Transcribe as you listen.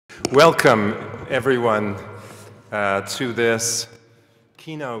Welcome, everyone, to this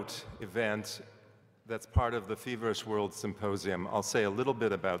keynote event that's part of the Feverish World Symposium. I'll say a little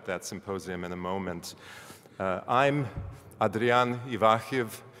bit about that symposium in a moment. I'm Adrian Ivachev.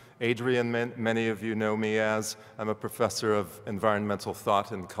 Adrian, many of you know me as. I'm a professor of environmental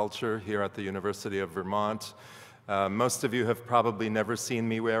thought and culture here at the University of Vermont. Most of you have probably never seen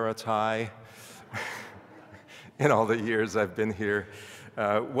me wear a tie in all the years I've been here.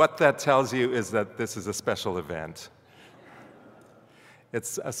 What that tells you is that this is a special event.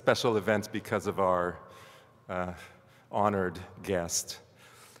 It's a special event because of our honored guest,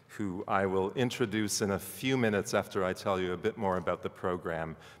 who I will introduce in a few minutes after I tell you a bit more about the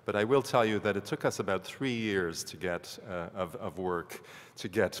program. But I will tell you that it took us about 3 years to get, of work to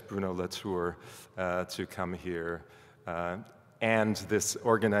get Bruno Latour to come here. And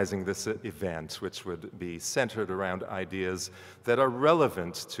organizing this event, which would be centered around ideas that are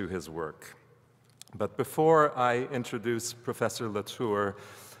relevant to his work. But before I introduce Professor Latour,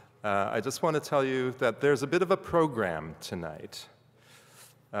 I just want to tell you that there's a bit of a program tonight,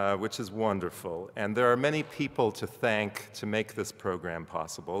 which is wonderful. And there are many people to thank to make this program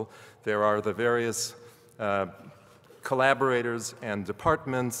possible. There are the various collaborators and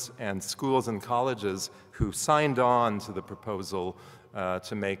departments and schools and colleges who signed on to the proposal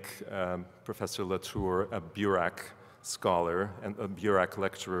to make Professor Latour a Burack scholar and a Burack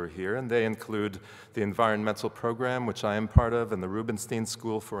lecturer here, and they include the environmental program, which I am part of, and the Rubenstein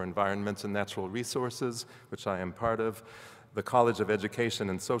School for Environment and Natural Resources, which I am part of, the College of Education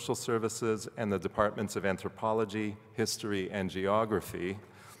and Social Services, and the departments of anthropology, history, and geography.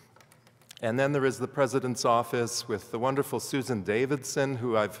 And then there is the President's Office with the wonderful Susan Davidson,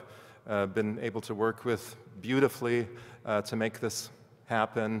 who I've been able to work with beautifully to make this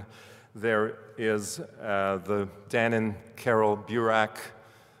happen. There is the Dan and Carol Burack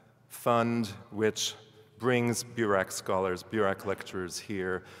Fund, which brings Burack scholars, Burack lecturers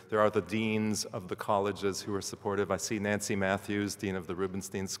here. There are the deans of the colleges who are supportive. I see Nancy Matthews, Dean of the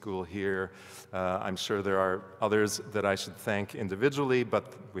Rubenstein School here. I'm sure there are others that I should thank individually,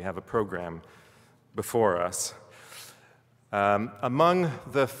 but we have a program before us. Among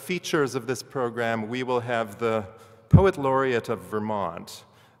the features of this program, we will have the Poet Laureate of Vermont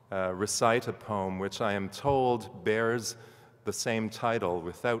recite a poem which I am told bears the same title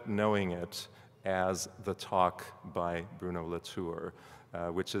without knowing it as the talk by Bruno Latour,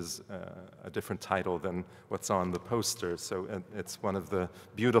 which is a different title than what's on the poster. So it's one of the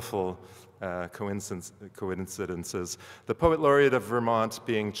beautiful coincidences. The Poet Laureate of Vermont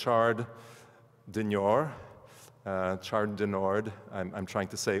being Chard de Nord. Chard de Nord. I'm trying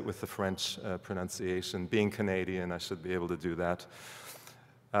to say it with the French pronunciation. Being Canadian, I should be able to do that.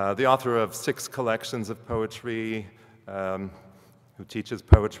 The author of 6 collections of poetry, who teaches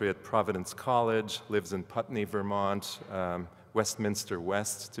poetry at Providence College, lives in Putney, Vermont, Westminster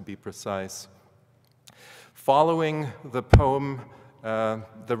West, to be precise. Following the poem,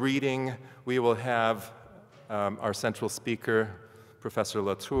 the reading, we will have our central speaker, Professor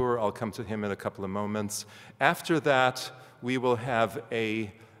Latour. I'll come to him in a couple of moments. After that, we will have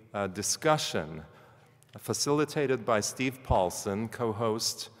a discussion facilitated by Steve Paulson,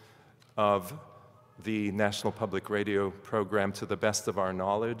 co-host of the National Public Radio program To the Best of Our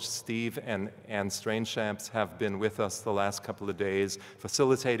Knowledge. Steve and Anne Strainchamps have been with us the last couple of days,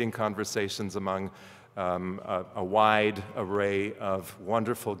 facilitating conversations among a wide array of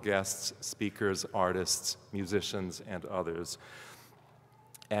wonderful guests, speakers, artists, musicians, and others.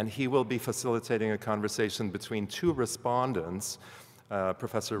 And he will be facilitating a conversation between 2 respondents,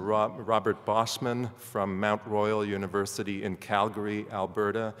 Professor Robert Boschman from Mount Royal University in Calgary,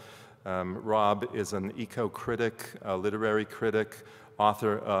 Alberta. Rob is an eco-critic, a literary critic,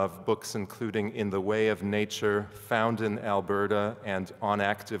 author of books including In the Way of Nature, Found in Alberta, and On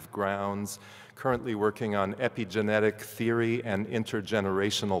Active Grounds, currently working on epigenetic theory and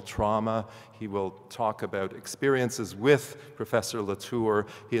intergenerational trauma. He will talk about experiences with Professor Latour.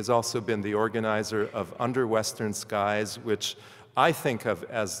 He has also been the organizer of Under Western Skies, which I think of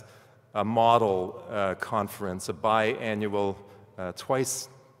as a model conference, a biannual,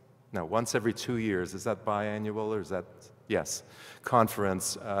 once every 2 years. Is that biannual or is that, yes,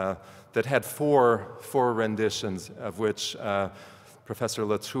 conference that had four renditions, of which Professor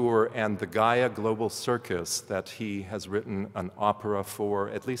Latour and the Gaia Global Circus that he has written an opera for,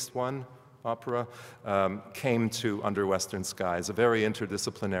 at least one opera, came to Under Western Skies, a very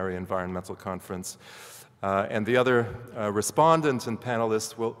interdisciplinary environmental conference. And the other respondent and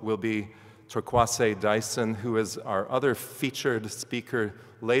panelist will be Torkwase Dyson, who is our other featured speaker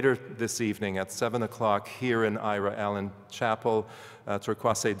later this evening at 7 o'clock here in Ira Allen Chapel.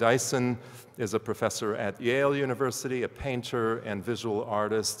 Torkwase Dyson is a professor at Yale University, a painter and visual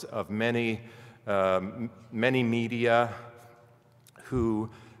artist of many media, who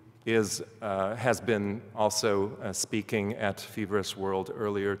has been also speaking at Feverish World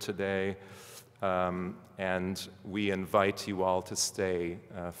earlier today. And we invite you all to stay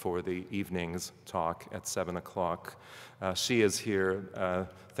for the evening's talk at 7 o'clock. She is here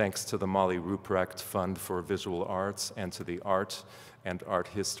thanks to the Molly Ruprecht Fund for Visual Arts and to the Art and Art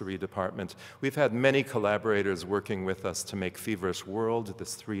History Department. We've had many collaborators working with us to make Feverish World,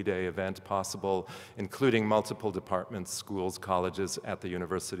 this 3-day event, possible, including multiple departments, schools, colleges at the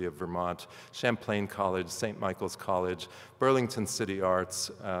University of Vermont, Champlain College, St. Michael's College, Burlington City Arts,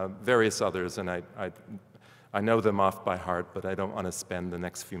 various others, and I know them off by heart, but I don't want to spend the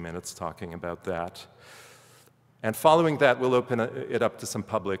next few minutes talking about that. And following that, we'll open it up to some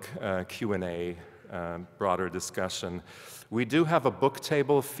public Q&A, broader discussion. We do have a book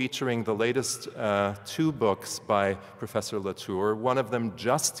table featuring the latest 2 books by Professor Latour. One of them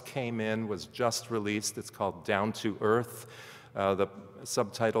just came in, was just released. It's called Down to Earth, the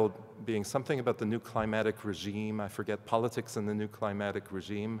subtitle being something about the new climatic regime. I forget, Politics in the New Climatic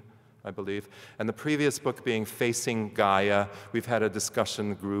Regime, I believe. And the previous book being Facing Gaia. We've had a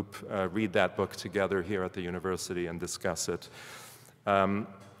discussion group read that book together here at the university and discuss it. And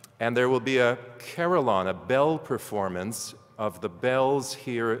there will be a carillon, a bell performance of the bells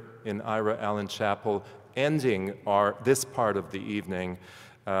here in Ira Allen Chapel, ending this part of the evening.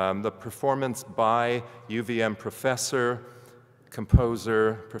 The performance by UVM professor,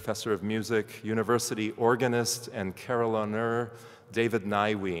 composer, professor of music, university organist, and carillonneur David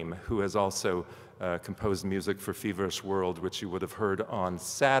Nyweem, who has also composed music for Feverish World, which you would have heard on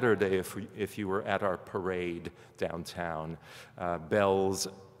Saturday if you were at our parade downtown. Bells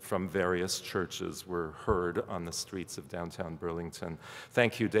from various churches were heard on the streets of downtown Burlington.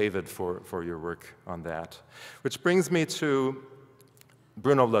 Thank you, David, for your work on that. Which brings me to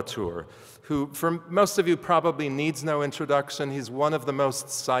Bruno Latour, who for most of you probably needs no introduction. He's one of the most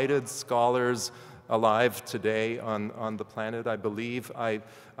cited scholars alive today on the planet, I believe. I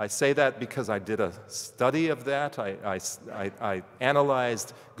say that because I did a study of that. I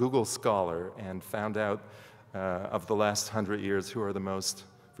analyzed Google Scholar and found out of the last 100 years who are the most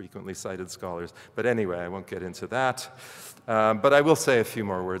frequently cited scholars. But anyway, I won't get into that. But I will say a few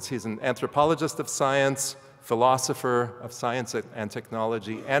more words. He's an anthropologist of science, philosopher of science and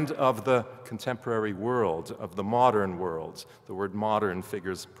technology, and of the contemporary world, of the modern world. The word modern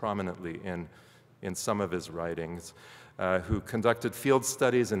figures prominently in some of his writings, who conducted field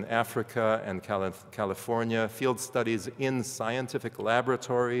studies in Africa and California, field studies in scientific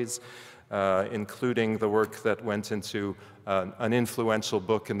laboratories, including the work that went into an influential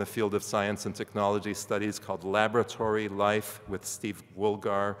book in the field of science and technology studies called Laboratory Life with Steve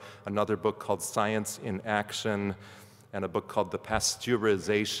Woolgar, another book called Science in Action, and a book called The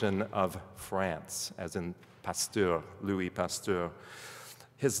Pasteurization of France, as in Pasteur, Louis Pasteur.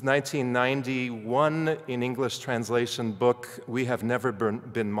 His 1991 in English translation book, We Have Never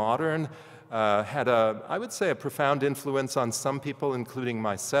Been Modern, had I would say, a profound influence on some people, including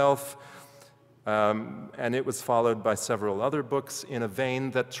myself. And it was followed by several other books in a vein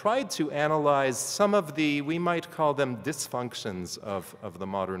that tried to analyze some of the, we might call them dysfunctions of the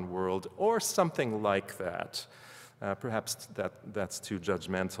modern world, or something like that. Perhaps that's too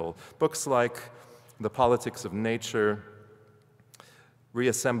judgmental. Books like The Politics of Nature,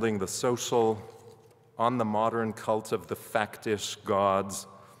 Reassembling the Social, On the Modern Cult of the Factish Gods,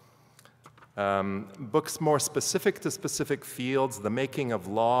 books more specific to specific fields, The Making of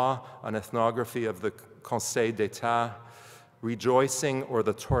Law, an ethnography of the Conseil d'État, Rejoicing or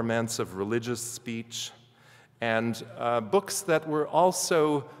the Torments of Religious Speech, and books that were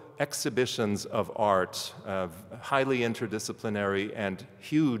also exhibitions of art, highly interdisciplinary and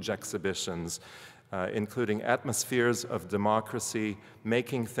huge exhibitions, including Atmospheres of Democracy,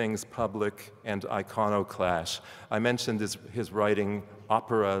 Making Things Public, and Iconoclash. I mentioned his writing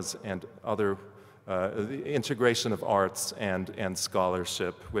operas and other the integration of arts and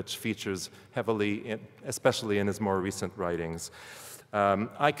scholarship, which features heavily, especially in his more recent writings.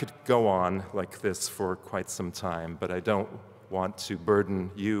 I could go on like this for quite some time, but I don't want to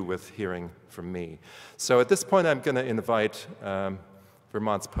burden you with hearing from me. So at this point, I'm going to invite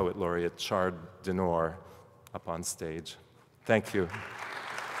Vermont's Poet Laureate, Chard Denor, up on stage. Thank you.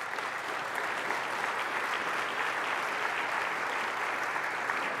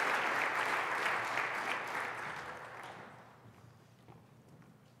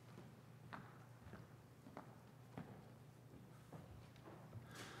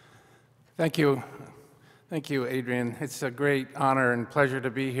 Thank you. Thank you, Adrian. It's a great honor and pleasure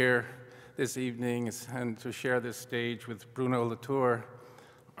to be here this evening and to share this stage with Bruno Latour.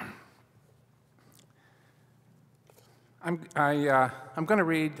 I'm going to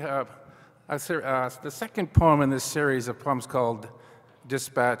read the second poem in this series of poems called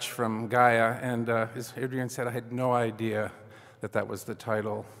Dispatch from Gaia, and as Adrian said, I had no idea that that was the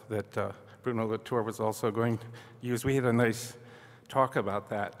title that Bruno Latour was also going to use. We had a nice talk about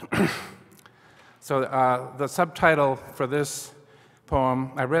that. So the subtitle for this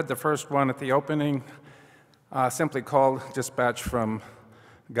poem, I read the first one at the opening, simply called Dispatch from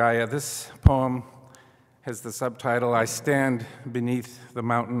Gaia. This poem has the subtitle, I Stand Beneath the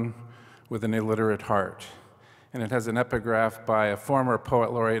Mountain with an Illiterate Heart. And it has an epigraph by a former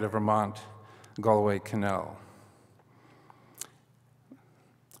poet laureate of Vermont, Galway Kinnell.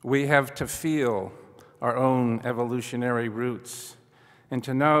 We have to feel our own evolutionary roots and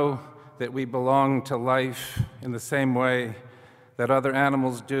to know that we belong to life in the same way that other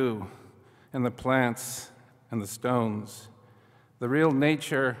animals do, and the plants and the stones. The Real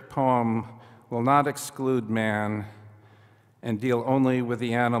Nature poem will not exclude man and deal only with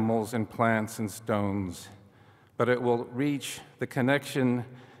the animals and plants and stones, but it will reach the connection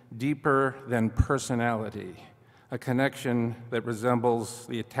deeper than personality, a connection that resembles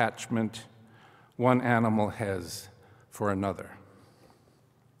the attachment one animal has for another.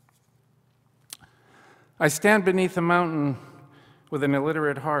 I stand beneath a mountain with an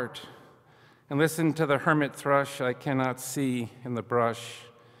illiterate heart and listen to the hermit thrush I cannot see in the brush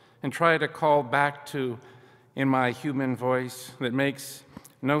and try to call back to in my human voice that makes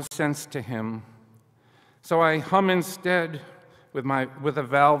no sense to him. So I hum instead with the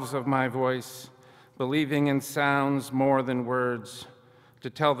valves of my voice, believing in sounds more than words,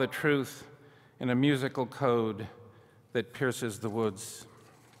 to tell the truth in a musical code that pierces the woods.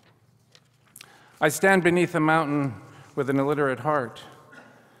 I stand beneath a mountain with an illiterate heart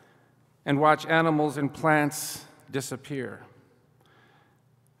and watch animals and plants disappear.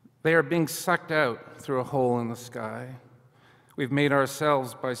 They are being sucked out through a hole in the sky. We've made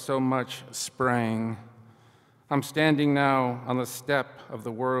ourselves by so much spraying. I'm standing now on the step of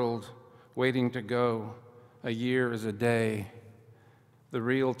the world, waiting to go. A year is a day. The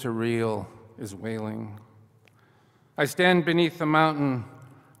reel to reel is wailing. I stand beneath the mountain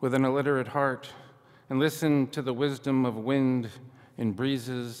with an illiterate heart and listen to the wisdom of wind in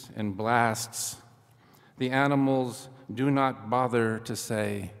breezes and blasts. The animals do not bother to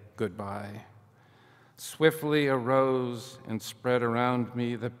say goodbye. Swiftly arose and spread around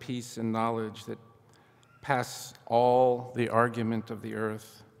me the peace and knowledge that pass all the argument of the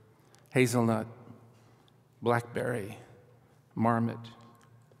earth. Hazelnut, blackberry, marmot.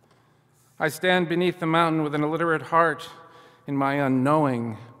 I stand beneath the mountain with an illiterate heart in my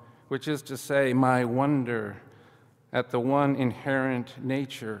unknowing, which is to say, my wonder at the one inherent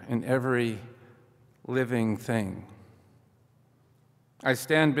nature in every living thing. I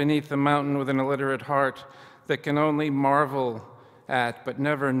stand beneath the mountain with an illiterate heart that can only marvel at but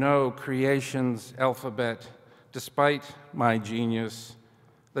never know creation's alphabet, despite my genius.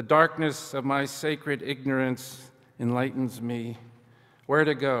 The darkness of my sacred ignorance enlightens me where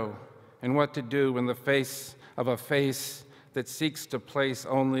to go and what to do in the face of a face that seeks to place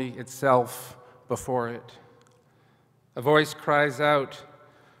only itself before it. A voice cries out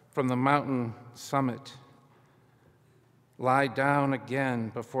from the mountain summit, lie down again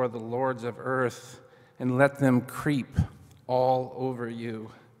before the lords of earth and let them creep all over you.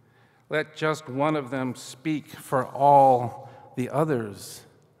 Let just one of them speak for all the others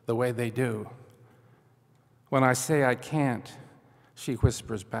the way they do. When I say I can't, she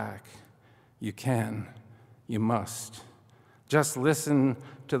whispers back, you can, you must. Just listen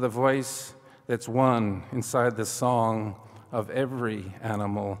to the voice that's one inside the song of every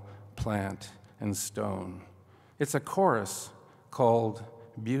animal, plant, and stone. It's a chorus called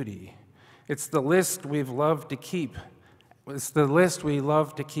beauty. It's the list we've loved to keep. It's the list we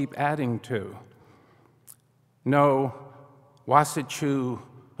love to keep adding to. No Wasichu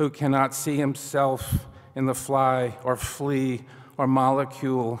who cannot see himself in the fly or flea or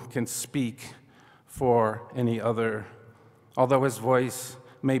molecule can speak for any other, although his voice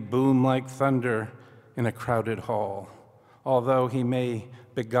may boom like thunder in a crowded hall, although he may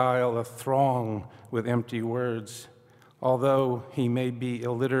beguile a throng with empty words, although he may be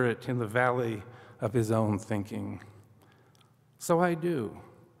illiterate in the valley of his own thinking. So I do.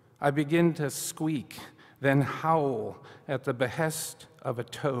 I begin to squeak, then howl at the behest of a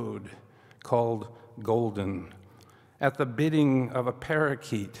toad called Golden, at the bidding of a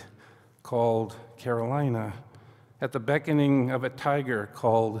parakeet called Carolina, at the beckoning of a tiger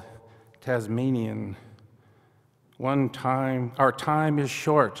called Tasmanian. Our time is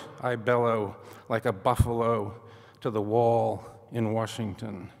short, I bellow like a buffalo to the wall in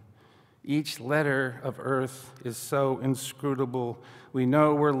Washington. Each letter of earth is so inscrutable, we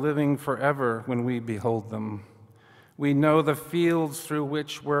know we're living forever when we behold them. We know the fields through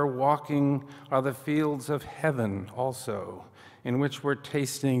which we're walking are the fields of heaven also, in which we're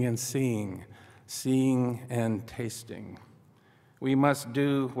tasting and seeing and tasting. We must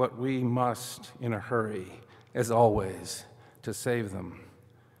do what we must in a hurry, as always, to save them,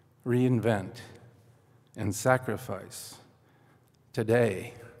 reinvent, and sacrifice.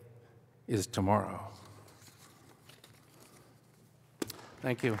 Today is tomorrow.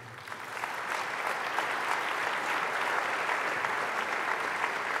 Thank you.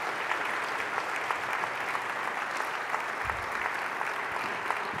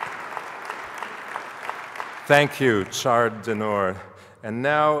 Thank you, Chard Denor. And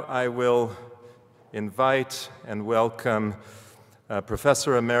now I will invite and welcome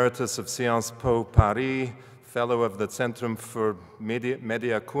Professor Emeritus of Sciences Po Paris, Fellow of the Zentrum für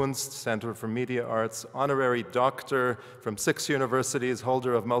Mediakunst, Center for Media Arts, Honorary Doctor from 6 universities,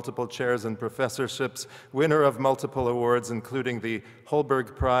 holder of multiple chairs and professorships, winner of multiple awards, including the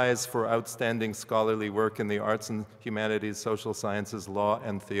Holberg Prize for Outstanding Scholarly Work in the Arts and Humanities, Social Sciences, Law,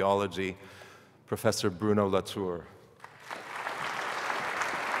 and Theology, Professor Bruno Latour.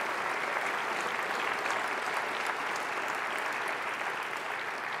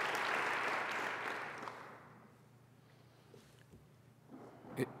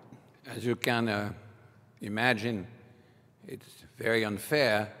 As you can imagine, it's very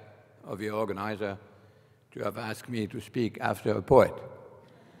unfair of the organizer to have asked me to speak after a poet,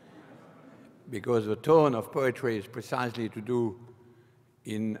 because the tone of poetry is precisely to do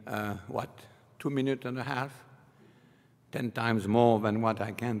in, 2.5 minutes, 10 times more than what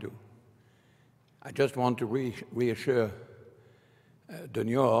I can do. I just want to reassure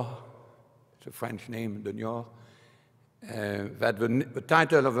Denor, it's a French name, Denor, that the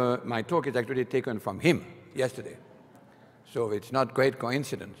title of my talk is actually taken from him yesterday. So it's not great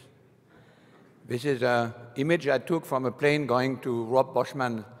coincidence. This is an image I took from a plane going to Rob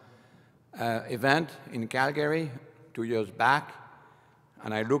Boschman's event in Calgary 2 years back.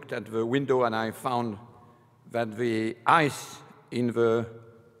 And I looked at the window and I found that the ice in the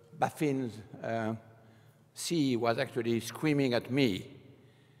Baffin's sea was actually screaming at me.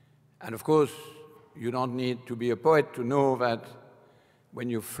 And of course, you don't need to be a poet to know that when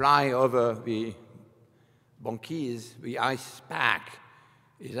you fly over the banquise, the ice pack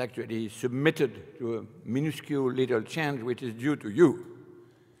is actually submitted to a minuscule little change which is due to you.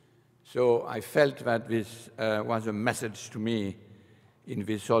 So I felt that this was a message to me in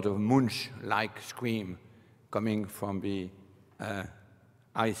this sort of Munch-like scream coming from the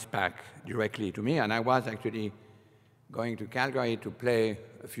ice pack directly to me. And I was actually going to Calgary to play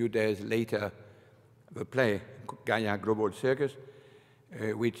a few days later the play Gaia Global Circus,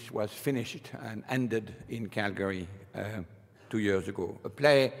 which was finished and ended in Calgary 2 years ago. A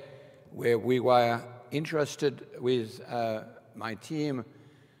play where we were interested with my team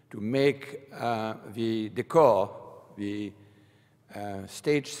to make the decor, the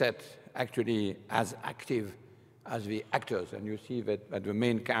stage set, actually as active as the actors. And you see that the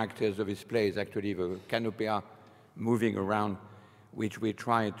main characters of this play is actually the canopia moving around, which we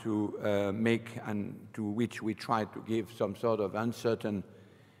try to make and to which we try to give some sort of uncertain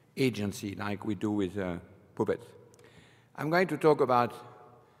agency like we do with puppets. I'm going to talk about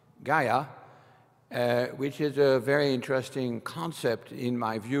Gaia, which is a very interesting concept in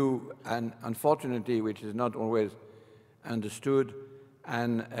my view, and unfortunately which is not always understood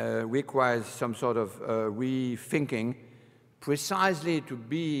and requires some sort of rethinking, precisely to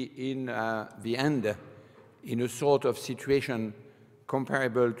be in the end in a sort of situation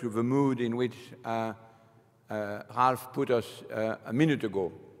comparable to the mood in which Ralph put us a minute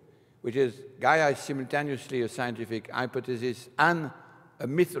ago, which is Gaia is simultaneously a scientific hypothesis and a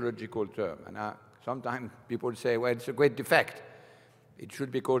mythological term. And sometimes people say, well, it's a great defect. It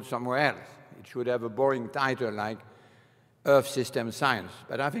should be called somewhere else. It should have a boring title like Earth System Science.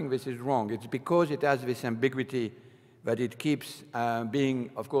 But I think this is wrong. It's because it has this ambiguity that it keeps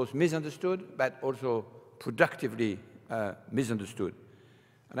being, of course, misunderstood, but also productively misunderstood.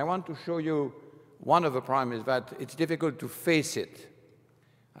 And I want to show you one of the problems that it's difficult to face it.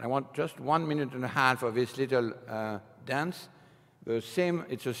 And I want just 1.5 minutes of this little dance.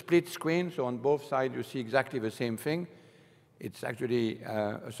 It's a split screen, so on both sides you see exactly the same thing. It's actually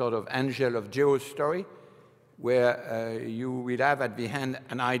a sort of Angel of Geo's story, where you will have at the end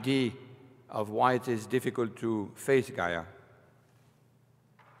an idea of why it is difficult to face Gaia.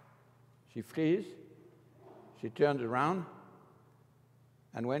 She flees, she turns around,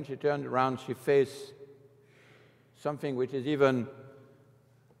 and when she turns around, she faces something which is even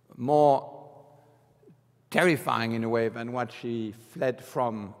more terrifying in a way than what she fled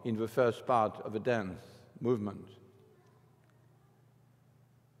from in the first part of the dance movement.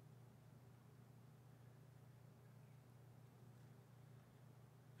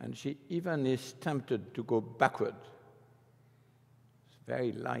 And she even is tempted to go backward,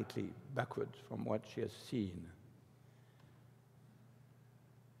 very lightly backward from what she has seen.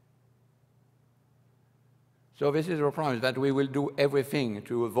 So this is our promise, that we will do everything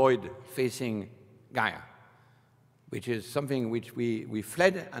to avoid facing Gaia, which is something which we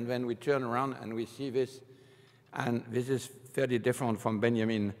fled, and then we turn around and we see this, and this is fairly different from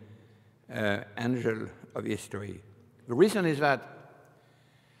Benjamin Angel of history. The reason is that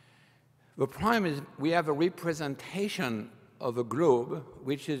the prime is we have a representation of a globe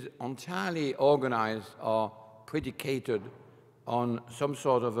which is entirely organized or predicated on some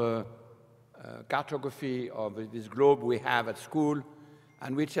sort of a cartography of this globe we have at school,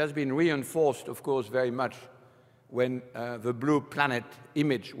 and which has been reinforced, of course, very much when the blue planet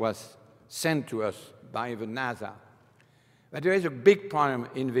image was sent to us by the NASA. But there is a big problem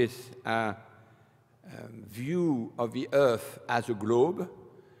in this view of the Earth as a globe,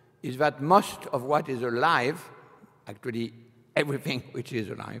 is that most of what is alive, actually everything which is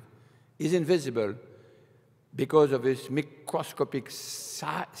alive, is invisible because of this microscopic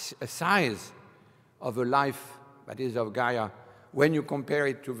size of the life that is of Gaia when you compare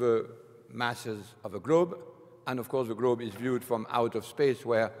it to the masses of a globe. And of course, the globe is viewed from out of space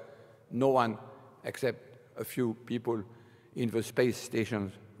where no one except a few people in the space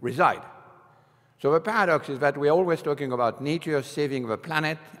stations reside. So the paradox is that we're always talking about nature saving the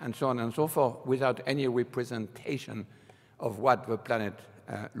planet and so on and so forth without any representation of what the planet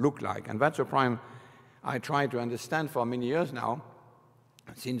looked like. And that's a problem I try to understand for many years now,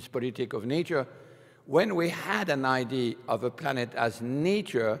 since Politics of Nature. When we had an idea of a planet as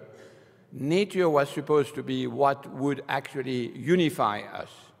nature, nature was supposed to be what would actually unify us.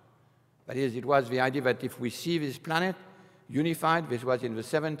 That is, it was the idea that if we see this planet unified, this was in the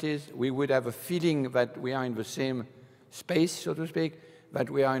 70s, we would have a feeling that we are in the same space, so to speak, that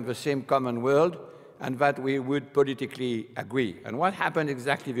we are in the same common world, and that we would politically agree. And what happened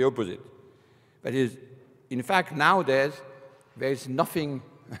exactly the opposite. That is, in fact, nowadays, there is nothing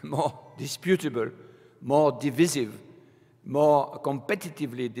more disputable, more divisive, more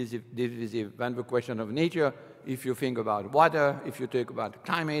competitively divisive than the question of nature. If you think about water, if you talk about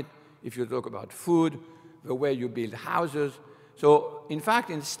climate, if you talk about food, the way you build houses. So, in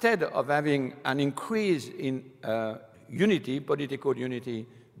fact, instead of having an increase in unity, political unity,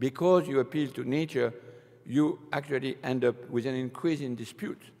 because you appeal to nature, you actually end up with an increase in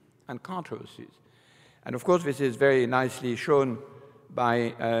dispute and controversies. And of course, this is very nicely shown by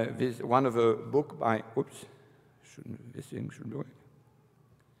one of a book by, oops, this thing should do it.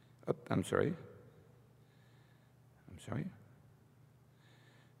 Oh, I'm sorry.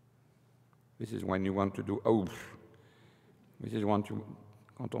 This is when you want to do, oh, this is when you,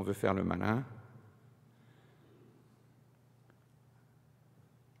 quand on veut faire le malin.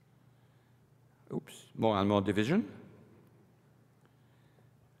 Oops, more and more division.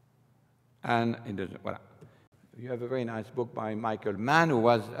 And it doesn't, voilà. You have a very nice book by Michael Mann, who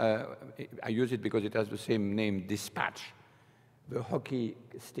was, I use it because it has the same name, Dispatch, the hockey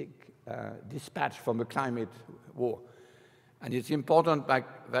stick dispatch from the climate war. And it's important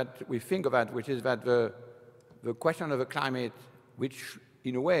that we think of that, which is that the question of the climate, which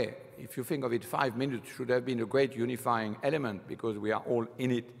in a way, if you think of it, 5 minutes should have been a great unifying element because we are all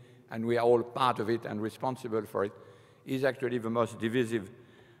in it and we are all part of it and responsible for it, is actually the most divisive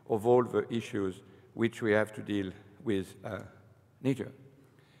of all the issues which we have to deal with nature.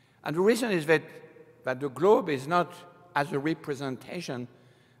 And the reason is that the globe is not as a representation,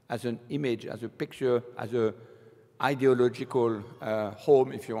 as an image, as a picture, as an ideological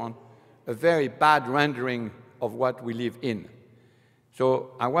home, if you want, a very bad rendering of what we live in.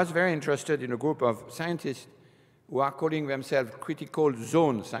 So I was very interested in a group of scientists who are calling themselves critical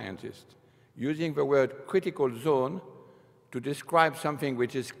zone scientists, using the word critical zone to describe something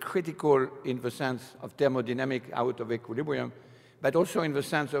which is critical in the sense of thermodynamic out of equilibrium, but also in the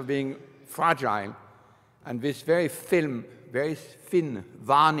sense of being fragile. And this very thin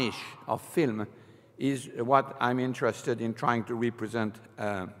varnish of film is what I'm interested in trying to represent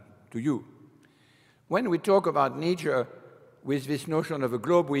to you. When we talk about nature with this notion of a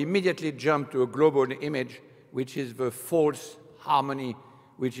globe, we immediately jump to a global image, which is the false harmony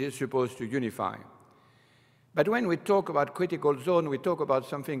which is supposed to unify. But when we talk about critical zone, we talk about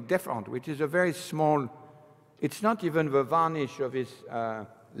something different, which is a very small, it's not even the varnish of this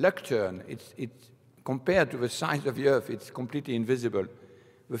lectern. It's compared to the size of the Earth, it's completely invisible.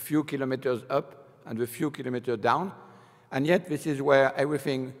 The few kilometers up and the few kilometers down. And yet this is where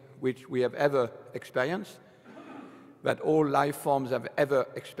everything which we have ever experienced, that all life forms have ever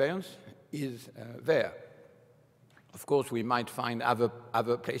experienced, is there. Of course, we might find other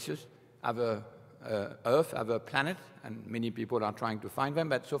places, other Earth, other planets, and many people are trying to find them,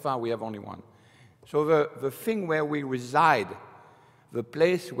 but so far we have only one. So the thing where we reside, the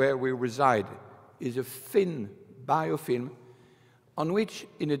place where we reside, is a thin biofilm on which,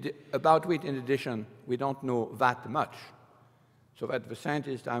 about which, in addition, we don't know that much. So that the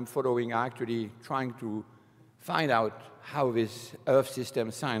scientists I'm following are actually trying to find out how this Earth system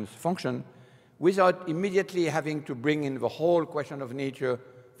science functions without immediately having to bring in the whole question of nature,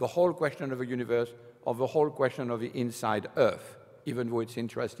 the whole question of the universe, or the whole question of the inside Earth, even though it's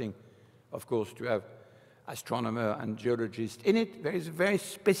interesting, of course, to have astronomers and geologists in it. There is a very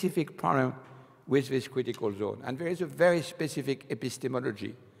specific problem with this critical zone, and there is a very specific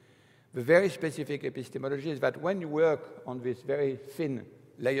epistemology. The very specific epistemology is that when you work on these very thin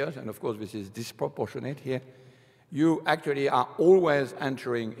layers, and of course this is disproportionate here, you actually are always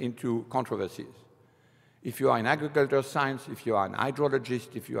entering into controversies. If you are in agricultural science, if you are an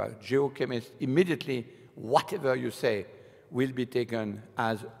hydrologist, if you are a geochemist, immediately whatever you say will be taken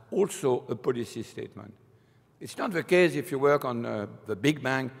as also a policy statement. It's not the case if you work on the Big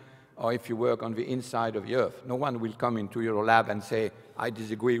Bang or if you work on the inside of the Earth. No one will come into your lab and say, I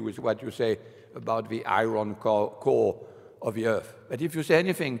disagree with what you say about the iron core of the Earth. But if you say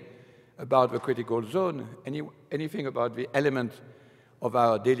anything about the critical zone, anything about the element of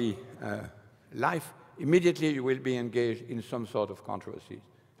our daily life, immediately you will be engaged in some sort of controversies.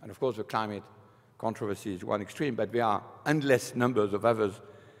 And of course, the climate controversy is one extreme, but there are endless numbers of others,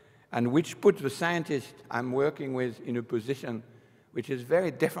 and which put the scientists I'm working with in a position which is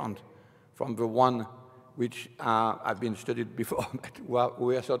very different from the one which I've been studied before, but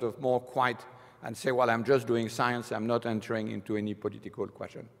we are sort of more quiet and say, well, I'm just doing science, I'm not entering into any political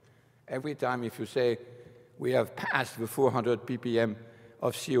question. Every time if you say we have passed the 400 ppm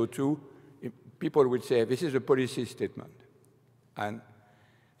of CO2, people would say, this is a policy statement. And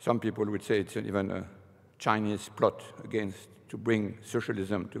some people would say it's even a Chinese plot to bring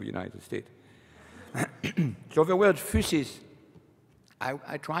socialism to the United States. So the word physis,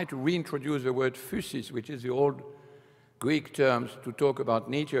 I try to reintroduce the word physis, which is the old Greek terms to talk about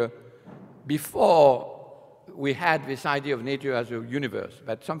nature, before we had this idea of nature as a universe,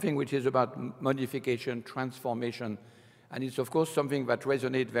 but something which is about modification, transformation, and it's of course something that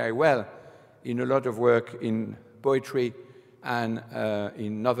resonates very well in a lot of work in poetry and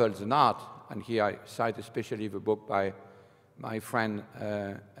in novels and art. And here I cite especially the book by my friend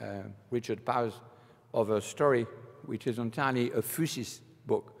Richard Powers of a story which is entirely a physis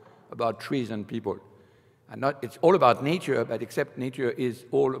book about trees and people. And it's all about nature, but except nature is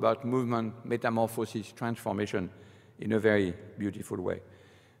all about movement, metamorphosis, transformation in a very beautiful way.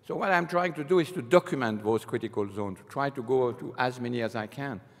 So what I'm trying to do is to document those critical zones, to try to go to as many as I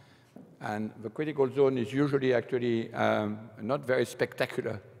can. And the critical zone is usually actually not very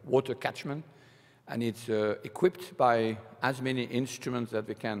spectacular water catchment, and it's equipped by as many instruments that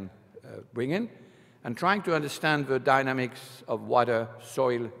we can bring in, and trying to understand the dynamics of water,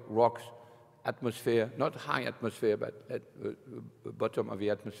 soil, rocks, atmosphere, not high atmosphere, but at the bottom of the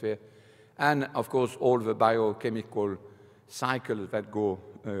atmosphere, and of course all the biochemical cycles that go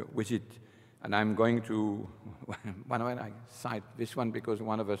with it. And I'm going to, I cite this one because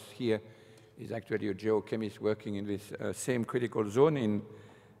one of us here is actually a geochemist working in this same critical zone in,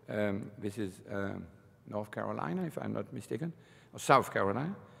 this is North Carolina, if I'm not mistaken, or South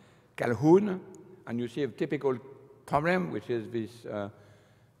Carolina, Calhoun, and you see a typical problem, which is this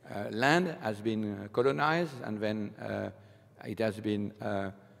land has been colonized, and then it has been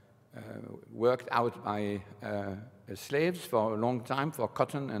worked out by slaves for a long time for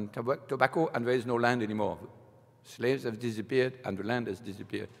cotton and tobacco, and there is no land anymore. Slaves have disappeared, and the land has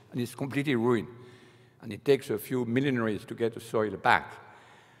disappeared, and it's completely ruined. And it takes a few millenaries to get the soil back.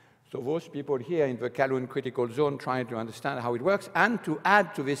 So those people here in the Calhoun critical zone trying to understand how it works, and to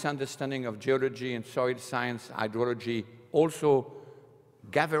add to this understanding of geology and soil science, hydrology, also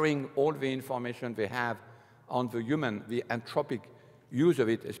gathering all the information they have on the human, the anthropic use of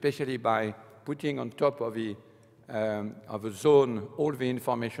it, especially by putting on top of a zone all the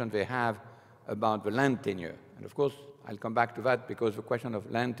information they have about the land tenure. And of course, I'll come back to that because the question of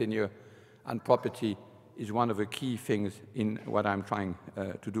land tenure and property is one of the key things in what I'm trying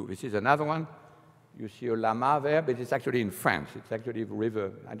to do. This is another one. You see a llama there, but it's actually in France. It's actually a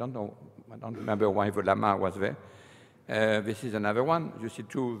river. I don't know. I don't remember why the llama was there. This is another one. You see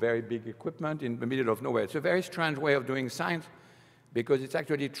two very big equipment in the middle of nowhere. It's a very strange way of doing science because it's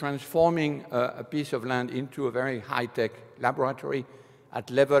actually transforming a piece of land into a very high-tech laboratory at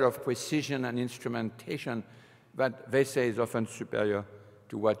level of precision and instrumentation that they say is often superior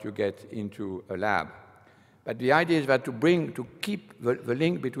to what you get into a lab. But the idea is that to keep the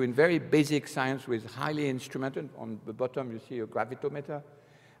link between very basic science with highly instrumented, on the bottom you see a gravitometer,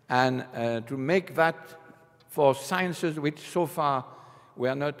 and to make that for sciences which so far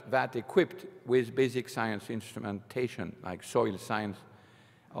were not that equipped with basic science instrumentation, like soil science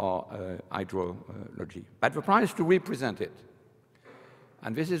or hydrology. But the prize is to represent it.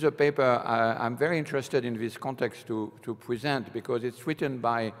 And this is a paper I'm very interested in this context to present because it's written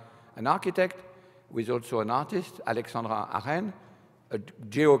by an architect who is also an artist, Alexandra Arène, a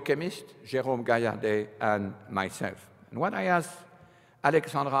geochemist, Jérôme Gaillardet, and myself. And what I asked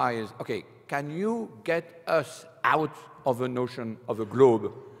Alexandra is, okay, can you get us out of the notion of a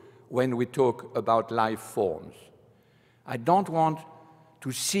globe when we talk about life forms? I don't want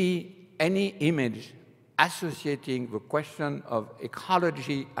to see any image associating the question of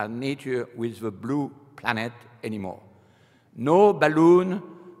ecology and nature with the blue planet anymore. No balloon,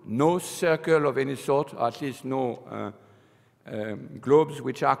 no circle of any sort, or at least no globes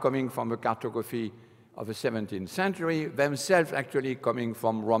which are coming from the cartography of the 17th century, themselves actually coming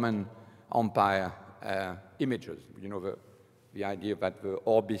from Roman Empire images. You know, the idea that the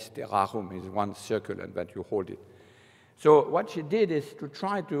orbis terrarum is one circle and that you hold it. So what she did is to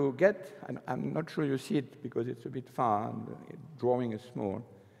try to get, and I'm not sure you see it because it's a bit far, and the drawing is small.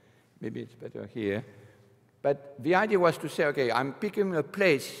 Maybe it's better here. But the idea was to say, okay, I'm picking a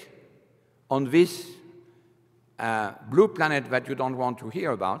place on this blue planet that you don't want to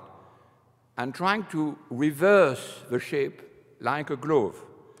hear about, and trying to reverse the shape like a glove,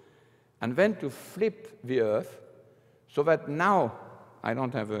 and then to flip the Earth so that now I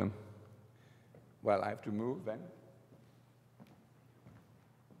don't have a, well, I have to move then.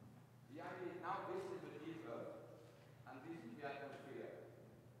 The idea is now this is the deep Earth, and this is the atmosphere.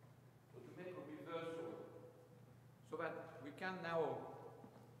 So to make a reversal, so that we can now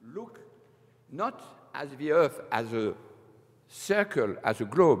look not as the Earth as a circle, as a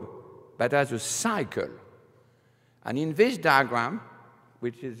globe, but as a cycle. And in this diagram,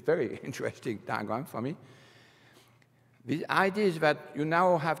 which is a very interesting diagram for me, the idea is that you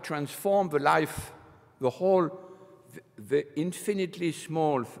now have transformed the life, the infinitely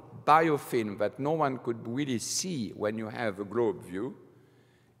small biofilm that no one could really see when you have a globe view,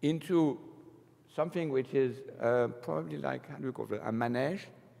 into something which is probably like, how do you call it, a manège?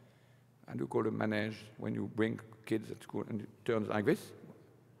 How do you call a manège when you bring kids at school and it turns like this?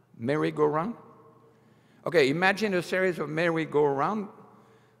 Merry-go-round? Okay, imagine a series of merry-go-round,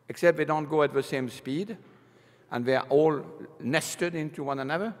 except they don't go at the same speed, and they're all nested into one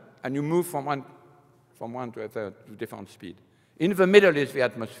another, and you move from one to a third to different speed. In the middle is the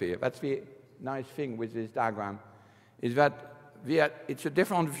atmosphere. That's the nice thing with this diagram, is that it's a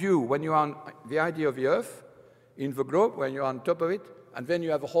different view when you're on the idea of the Earth, in the globe, when you're on top of it, and then you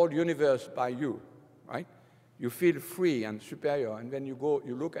have a whole universe by you, right? You feel free and superior, and then you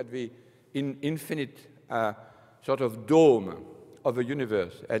look at the infinite sort of dome of a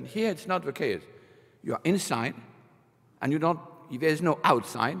universe. And here it's not the case. You are inside, and there's no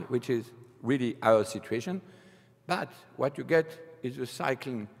outside, which is really our situation. But what you get is the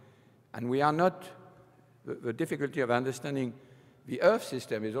cycling, and we are not, the difficulty of understanding the Earth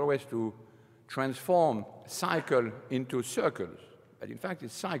system is always to transform cycle into circles. But in fact,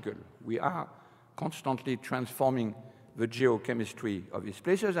 it's cycle. We are constantly transforming the geochemistry of these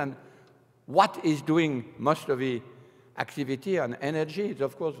places, and what is doing most of the activity and energy is,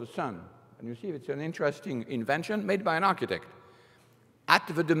 of course, the sun. And you see, it's an interesting invention made by an architect at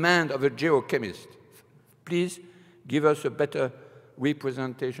the demand of a geochemist. Please give us a better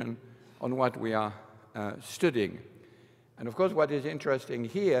representation on what we are studying. And of course, what is interesting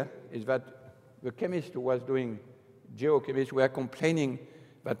here is that the chemist who was doing geochemistry were complaining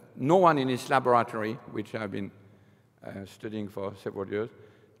that no one in his laboratory, which I've been studying for several years,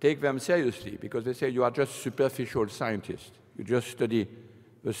 take them seriously, because they say you are just superficial scientists. You just study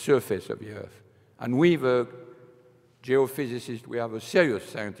the surface of the Earth. And we, the geophysicists, we are the serious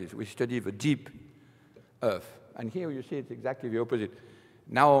scientists. We study the deep Earth. And here you see it's exactly the opposite.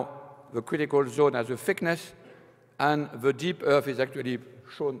 Now the critical zone has a thickness, and the deep Earth is actually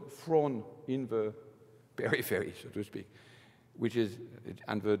thrown in the periphery, so to speak,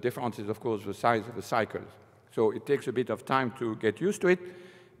 and the difference is, of course, the size of the cycles. So it takes a bit of time to get used to it,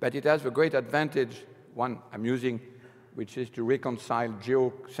 but it has a great advantage, one I'm using, which is to reconcile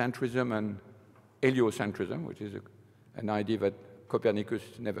geocentrism and heliocentrism, which is an idea that Copernicus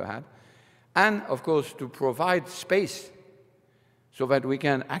never had. And, of course, to provide space so that we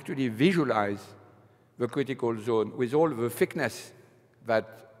can actually visualize the critical zone with all the thickness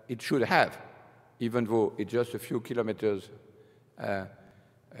that it should have, even though it's just a few kilometers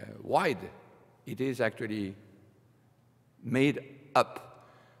wide. It is actually made up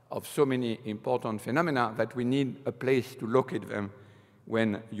of so many important phenomena that we need a place to locate them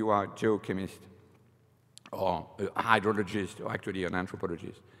when you are a geochemist or a hydrologist or actually an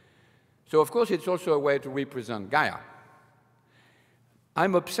anthropologist. So, of course, it's also a way to represent Gaia.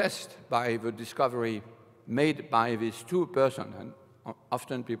 I'm obsessed by the discovery made by these two persons, and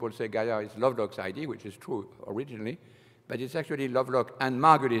often people say Gaia is Lovelock's idea, which is true originally, but it's actually Lovelock and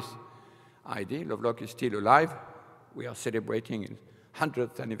Margulis' idea. Lovelock is still alive. We are celebrating his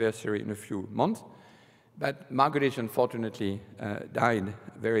 100th anniversary in a few months, but Margulis unfortunately died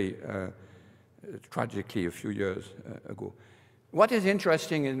very tragically a few years ago. What is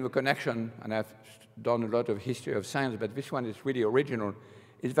interesting in the connection, and I've done a lot of history of science, but this one is really original,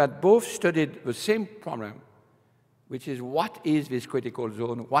 is that both studied the same problem, which is what is this critical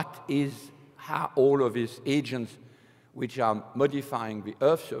zone, what is how all of these agents which are modifying the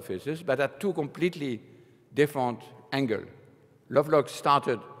Earth's surfaces, but at two completely different angles. Lovelock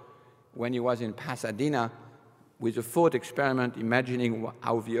started when he was in Pasadena with a thought experiment imagining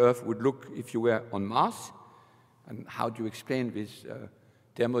how the Earth would look if you were on Mars, and how do you explain this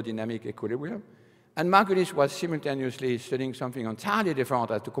thermodynamic equilibrium. And Margulis was simultaneously studying something entirely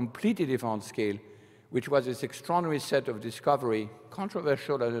different at a completely different scale, which was this extraordinary set of discovery,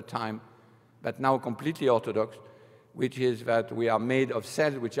 controversial at the time, but now completely orthodox, which is that we are made of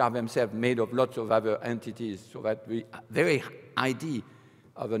cells which are themselves made of lots of other entities, so that the very idea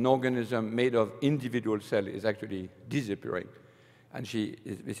of an organism made of individual cells is actually disappearing. And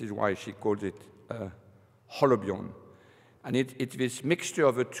this is why she calls it holobiont. And it's this mixture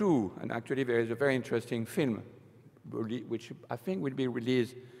of the two, and actually there is a very interesting film, which I think will be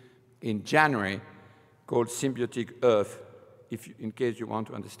released in January, called Symbiotic Earth, in case you want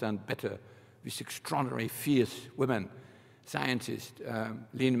to understand better this extraordinary, fierce woman scientist,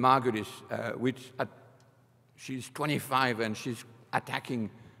 Lynn Margulis, she's 25 and she's attacking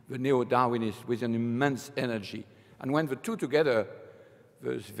the neo-Darwinists with an immense energy. And when the two together,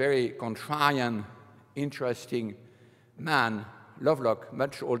 this very contrarian, interesting man, Lovelock,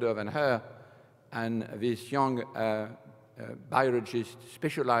 much older than her, and this young biologist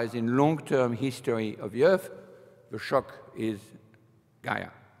specialized in long-term history of the Earth, the shock is Gaia.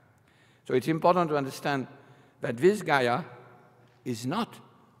 So it's important to understand that this Gaia is not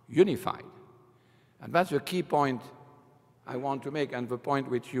unified. And that's the key point I want to make, and the point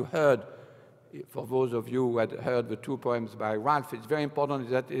which you heard, for those of you who had heard the two poems by Ralph, it's very important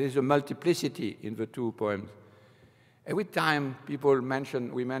that there is a multiplicity in the two poems. Every time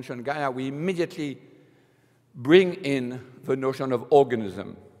we mention Gaia, we immediately bring in the notion of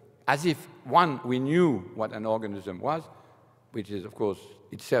organism, as if, one, we knew what an organism was, which is, of course,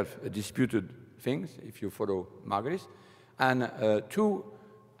 itself a disputed thing, if you follow Margulis, and two,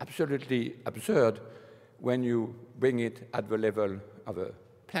 absolutely absurd when you bring it at the level of a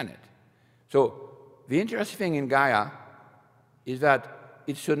planet. So the interesting thing in Gaia is that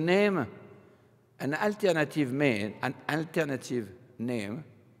it's a name, an alternative name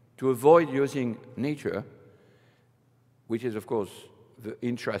to avoid using nature, which is, of course, the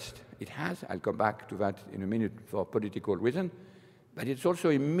interest it has. I'll come back to that in a minute for political reason. But it's also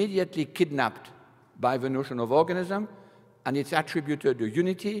immediately kidnapped by the notion of organism, and it's attributed a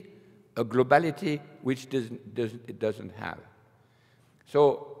unity, a globality, which it doesn't have.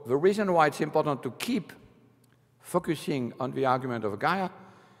 So the reason why it's important to keep focusing on the argument of Gaia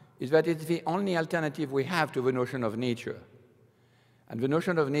is that it's the only alternative we have to the notion of nature. And the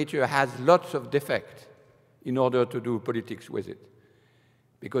notion of nature has lots of defects in order to do politics with it.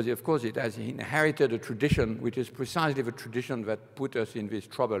 Because, of course, it has inherited a tradition which is precisely the tradition that put us in this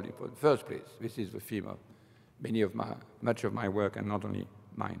trouble in the first place. This is the theme of much of my work, and not only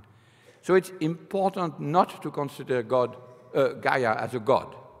mine. So it's important not to consider Gaia as a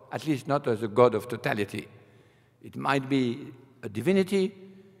god, at least not as a god of totality. It might be a divinity,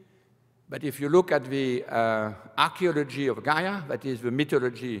 but if you look at the archaeology of Gaia, that is the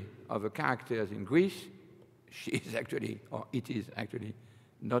mythology of the characters in Greece, she is actually, or it is actually,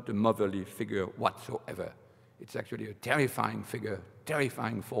 not a motherly figure whatsoever. It's actually a terrifying figure,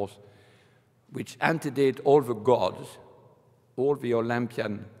 terrifying force, which antedate all the gods. All the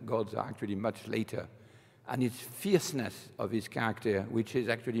Olympian gods are actually much later and its fierceness of its character, which is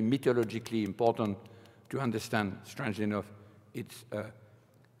actually mythologically important to understand, strangely enough, its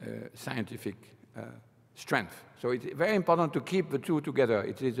scientific strength. So it's very important to keep the two together.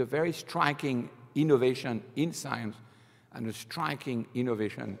 It is a very striking innovation in science and a striking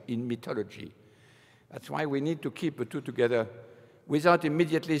innovation in mythology. That's why we need to keep the two together without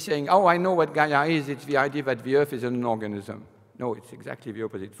immediately saying, oh, I know what Gaia is. It's the idea that the Earth is an organism. No, it's exactly the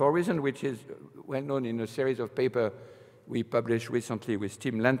opposite. For a reason which is well known in a series of papers we published recently with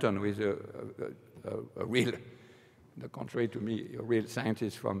Tim Lenton, who is a real, the contrary to me, a real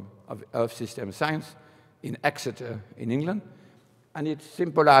scientist of Earth system science in Exeter in England. And it's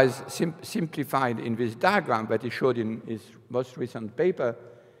simplified in this diagram that he showed in his most recent paper,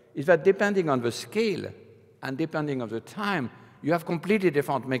 is that depending on the scale and depending on the time, you have completely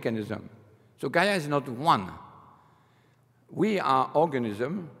different mechanisms. So Gaia is not one. We are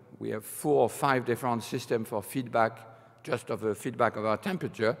organism. We have 4 or 5 different systems for feedback, just of the feedback of our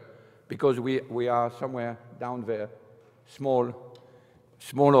temperature, because we are somewhere down there, small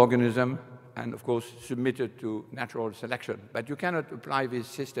organism, and of course submitted to natural selection. But you cannot apply this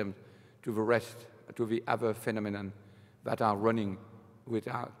system to the rest, to the other phenomena that are running with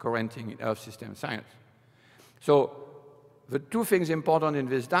our currenting in Earth system science. So the 2 things important in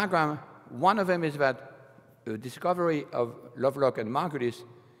this diagram, one of them is that the discovery of Lovelock and Margulis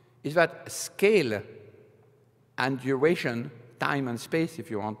is that scale and duration, time and space if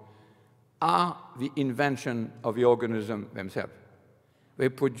you want, are the invention of the organism themselves. They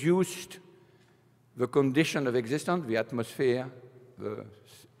produced the condition of existence, the atmosphere, the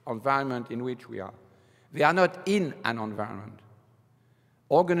environment in which we are. They are not in an environment.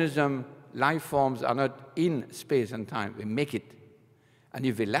 Organism, life forms are not in space and time. They make it. And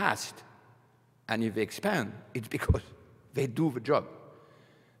if they last, and if they expand, it's because they do the job.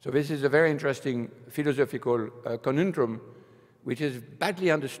 So this is a very interesting philosophical conundrum, which is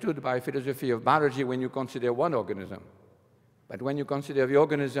badly understood by philosophy of biology when you consider one organism. But when you consider the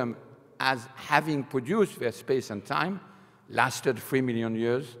organism as having produced their space and time, lasted 3 million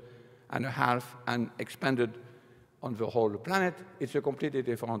years and a half, and expanded on the whole planet, it's a completely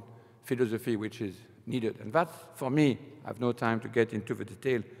different philosophy which is needed. And that's, for me, I have no time to get into the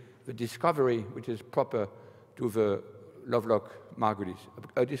detail, the discovery which is proper to the Lovelock-Margulis,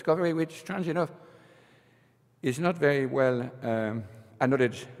 a discovery which, strange enough, is not very well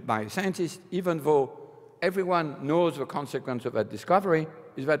acknowledged by scientists, even though everyone knows the consequence of that discovery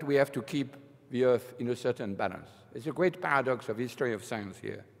is that we have to keep the Earth in a certain balance. It's a great paradox of history of science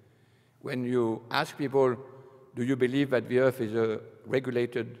here. When you ask people, do you believe that the Earth is a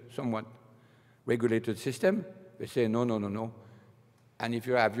regulated, somewhat regulated system? They say, no, no, no, no. And if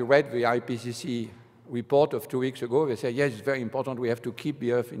you have you read the IPCC report of 2 weeks ago, they say, yes, it's very important, we have to keep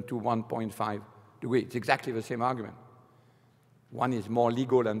the Earth into 1.5 degrees. It's exactly the same argument. One is more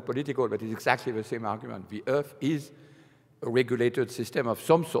legal and political, but it's exactly the same argument. The Earth is a regulated system of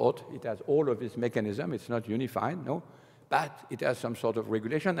some sort. It has all of this mechanism. It's not unified, no, but it has some sort of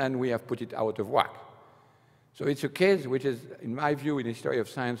regulation, and we have put it out of whack. So it's a case which is, in my view, in the history of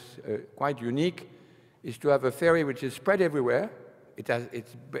science, quite unique, is to have a theory which is spread everywhere.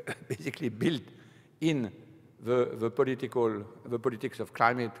 It's basically built in the politics of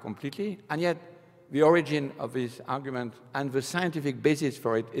climate completely, and yet the origin of this argument and the scientific basis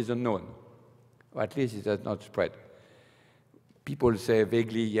for it is unknown, or at least it has not spread. People say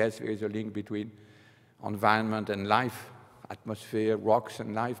vaguely, yes, there is a link between environment and life, atmosphere, rocks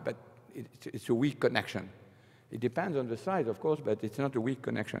and life, but it's a weak connection. It depends on the size, of course, but it's not a weak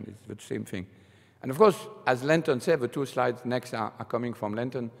connection. It's the same thing. And of course, as Lenton said, the 2 slides next are coming from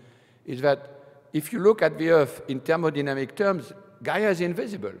Lenton, is that if you look at the Earth in thermodynamic terms, Gaia is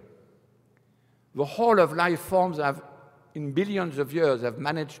invisible. The whole of life forms have, in billions of years, have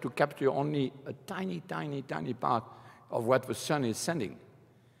managed to capture only a tiny, tiny, tiny part of what the sun is sending.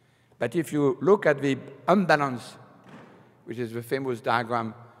 But if you look at the unbalance, which is the famous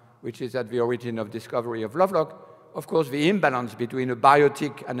diagram, which is at the origin of discovery of Lovelock, of course, the imbalance between a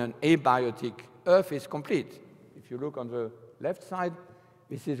biotic and an abiotic Earth is complete. If you look on the left side,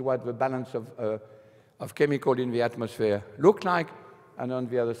 this is what the balance of chemical in the atmosphere look like, and on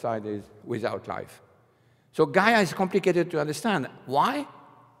the other side is without life. So Gaia is complicated to understand. Why?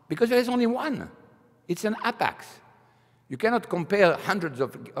 Because there is only one. It's an apex. You cannot compare hundreds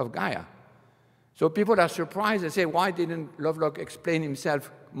of Gaia. So people are surprised and say, why didn't Lovelock explain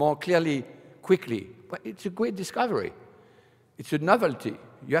himself more clearly, quickly? But it's a great discovery. It's a novelty.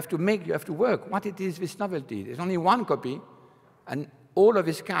 You have to work. What it is, this novelty? There's only one copy, and all of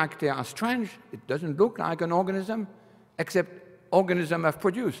its characters are strange. It doesn't look like an organism, except organisms have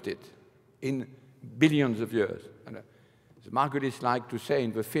produced it in billions of years. And, as Margulis liked to say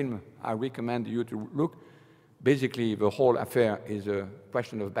in the film I recommend you to look, basically the whole affair is a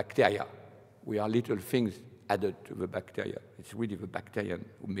question of bacteria. We are little things added to the bacteria. It's really the bacterium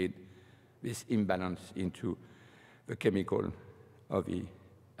who made this imbalance into the chemical of the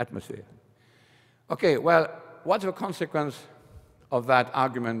atmosphere. Okay, well, what's the consequence of that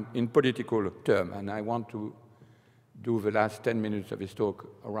argument in political terms? And I want to do the last 10 minutes of this talk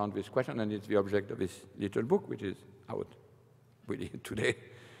around this question, and it's the object of this little book, which is out really today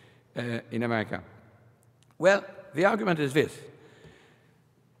in America. Well, the argument is this.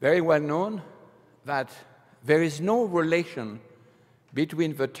 Very well known that there is no relation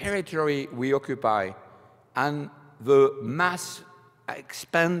between the territory we occupy and the mass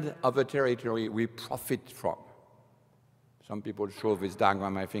expand of the territory we profit from. Some people show this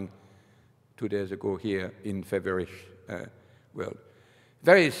diagram, I think, 2 days ago here in Feverish World.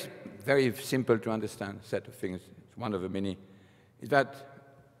 Very, very simple to understand set of things. It's one of the many. Is that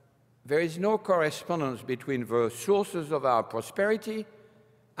there is no correspondence between the sources of our prosperity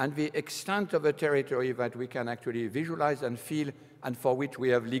and the extent of the territory that we can actually visualize and feel and for which we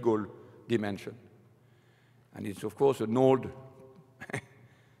have legal dimension. And it's, of course, an old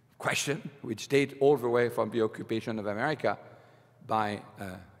question which dates all the way from the occupation of America by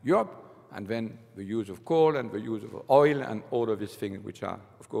Europe, and then the use of coal and the use of oil and all of these things which are,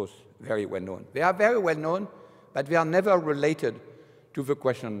 of course, very well known. They are very well known, but they are never related to the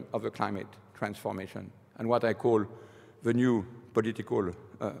question of the climate transformation and what I call the new political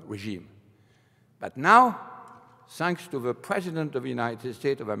regime. But now, thanks to the President of the United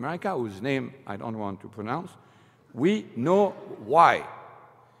States of America, whose name I don't want to pronounce, we know why.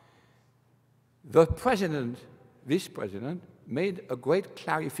 The President, this President, made a great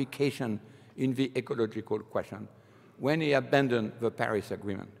clarification in the ecological question when he abandoned the Paris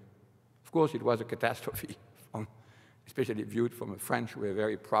Agreement. Of course, it was a catastrophe, especially viewed from the French, who were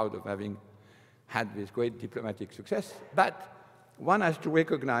very proud of having had this great diplomatic success. But one has to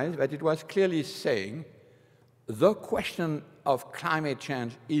recognize that it was clearly saying the question of climate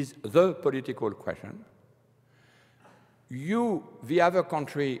change is the political question. You, the other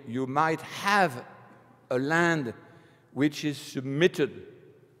country, you might have a land which is submitted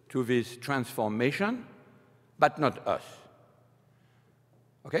to this transformation, but not us.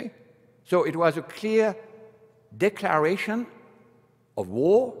 Okay? So it was a clear declaration of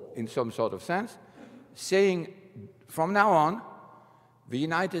war, in some sort of sense, saying from now on, the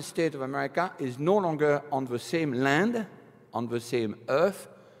United States of America is no longer on the same land, on the same earth,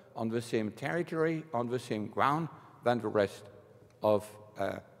 on the same territory, on the same ground than the rest of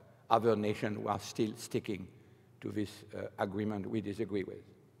other nations who are still sticking to this agreement we disagree with.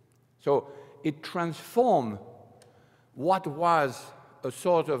 So it transformed what was a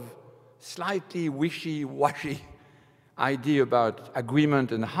sort of slightly wishy-washy idea about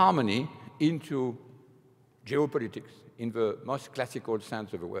agreement and harmony into geopolitics in the most classical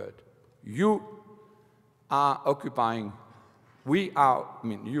sense of the word. You are occupying, we are, I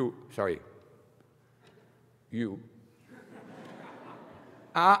mean, you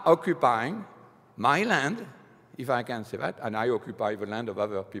are occupying my land, if I can say that, and I occupy the land of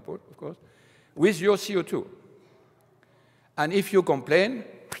other people, of course, with your CO2. And if you complain,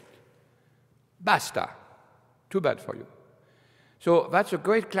 basta, too bad for you. So that's a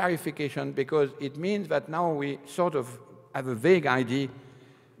great clarification because it means that now we sort of have a vague idea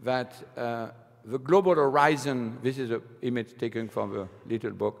that the global horizon, this is an image taken from a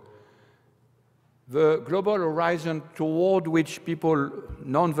little book, the global horizon toward which people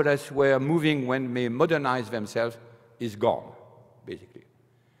nonetheless were moving when they modernized themselves is gone, basically.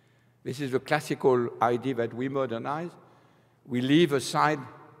 This is the classical idea that we modernize. We leave aside,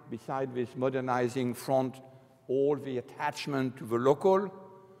 beside this modernizing front, all the attachment to the local,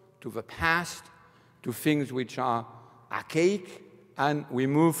 to the past, to things which are archaic, and we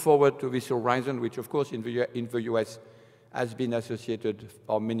move forward to this horizon, which, of course, in the US has been associated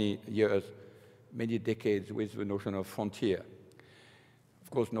for many years, many decades with the notion of frontier. Of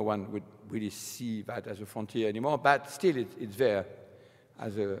course, no one would really see that as a frontier anymore, but still it's there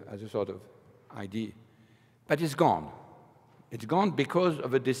as a sort of idea. But it's gone. It's gone because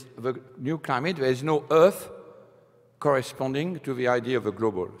of the new climate. There is no Earth corresponding to the idea of a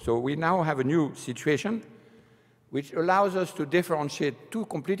global. So we now have a new situation which allows us to differentiate two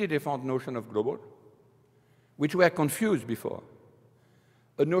completely different notions of global, which were confused before.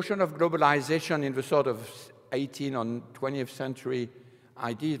 A notion of globalization in the sort of 18th or 20th century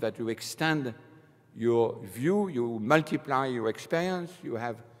idea that you extend your view, you multiply your experience, you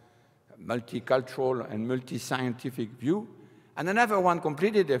have a multicultural and multi-scientific view, and another one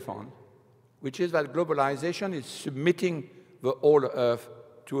completely different, which is that globalization is submitting the whole Earth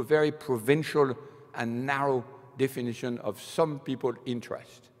to a very provincial and narrow definition of some people's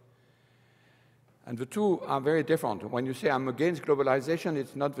interest. And the two are very different. When you say I'm against globalization,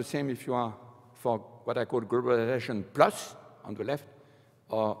 it's not the same if you are for what I call globalization plus on the left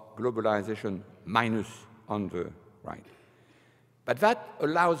or globalization minus on the right. But that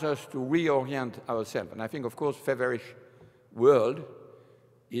allows us to reorient ourselves. And I think, of course, Feverish World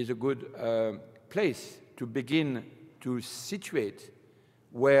is a good place to begin to situate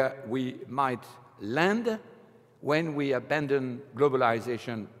where we might land when we abandon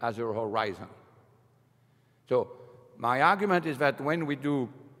globalization as a horizon. So my argument is that when we do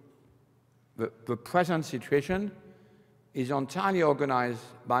the present situation is entirely organized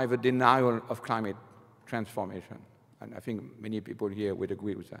by the denial of climate transformation. And I think many people here would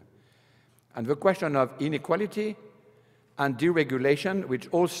agree with that. And the question of inequality and deregulation, which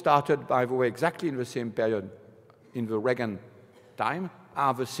all started, by the way, exactly in the same period in the Reagan time,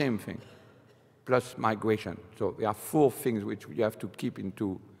 are the same thing, plus migration. So there are four things which you have to keep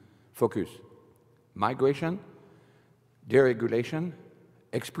into focus. Migration, deregulation,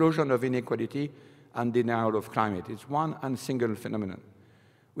 explosion of inequality, and denial of climate. It's one and single phenomenon,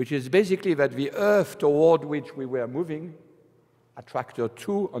 which is basically that the Earth toward which we were moving, attractor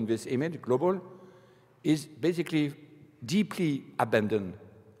 2 on this image, global, is basically deeply abandoned.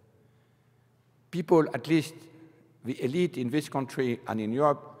 People, at least the elite in this country and in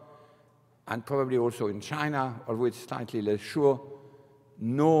Europe, and probably also in China, although it's slightly less sure,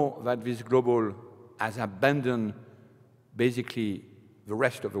 know that this global has abandoned basically the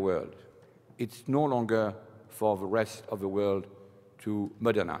rest of the world. It's no longer for the rest of the world to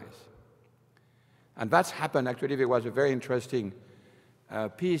modernize. And that's happened. Actually, there was a very interesting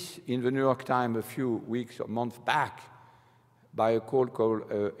piece in the New York Times a few weeks or months back by a called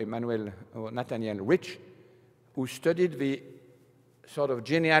Nathaniel Rich, who studied the sort of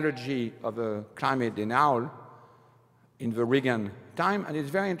genealogy of a climate denial in the Reagan time. And it's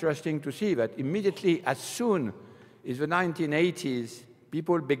very interesting to see that immediately, as soon as the 1980s,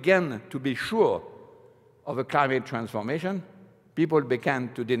 people began to be sure of a climate transformation, people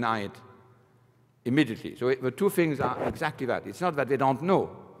began to deny it immediately. So the two things are exactly that. It's not that they don't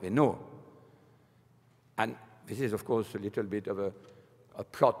know, they know. And this is, of course, a little bit of a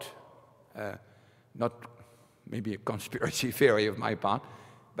plot, not maybe a conspiracy theory of my part,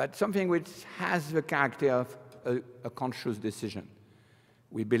 but something which has the character of a conscious decision.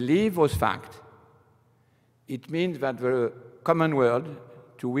 We believe those facts. It means that the common world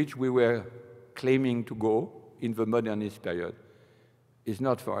to which we were claiming to go in the modernist period is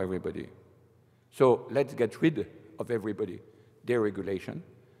not for everybody. So let's get rid of everybody. Deregulation.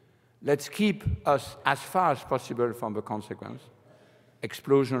 Let's keep us as far as possible from the consequence.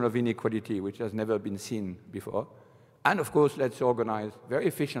 Explosion of inequality, which has never been seen before. And of course, let's organize very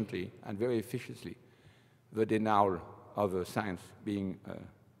efficiently and very efficiently the denial of the science being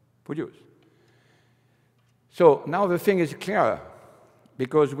produced. So now the thing is clearer,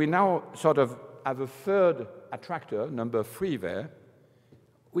 because we now sort of have a third attractor, number 3 there,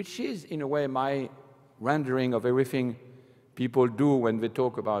 which is, in a way, my rendering of everything people do when they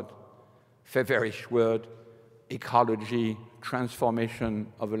talk about Feverish World, ecology, transformation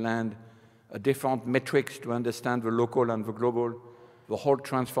of the land, different metrics to understand the local and the global, the whole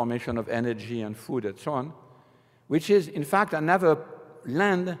transformation of energy and food and so on, which is, in fact, another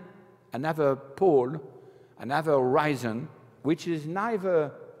land, another pole, another horizon, which is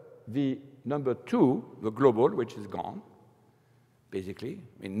neither the number 2, the global, which is gone, basically.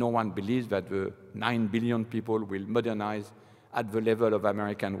 I mean, no one believes that the 9 billion people will modernize at the level of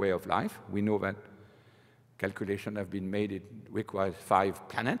American way of life. We know that calculations have been made, it requires 5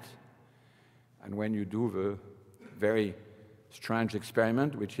 planets. And when you do the very strange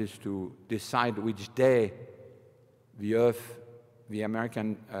experiment, which is to decide which day the Earth, the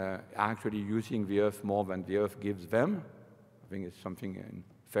Americans are actually using the Earth more than the Earth gives them. I think it's something in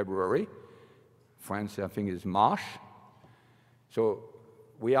February. France, I think, is March. So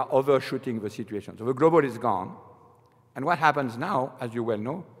we are overshooting the situation. So the global is gone. And what happens now, as you well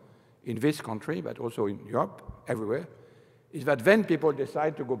know, in this country, but also in Europe, everywhere, is that then people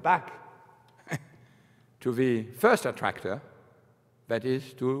decide to go back to the first attractor, that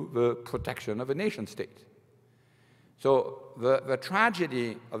is to the protection of a nation state. So the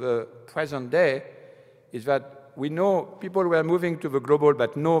tragedy of the present day is that we know people were moving to the global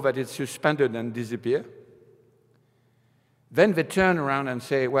but know that it's suspended and disappear. Then they turn around and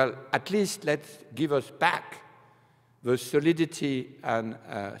say, well, at least let's give us back the solidity and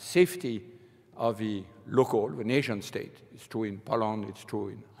safety of the local, the nation state. It's true in Poland, it's true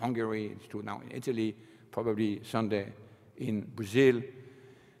in Hungary, it's true now in Italy, probably someday in Brazil,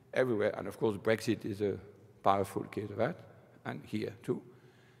 everywhere. And of course, Brexit is a powerful case of that, and here too.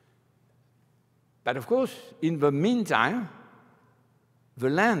 But of course, in the meantime, the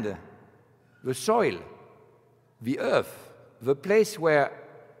land, the soil, the earth, the place where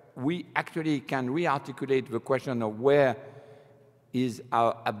we actually can re-articulate the question of where is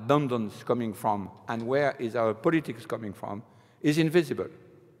our abundance coming from and where is our politics coming from, is invisible.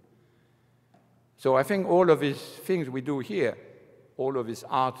 So I think all of these things we do here, all of these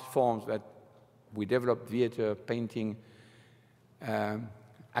art forms that we develop, theater, painting,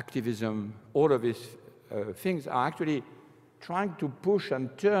 activism, all of these things are actually trying to push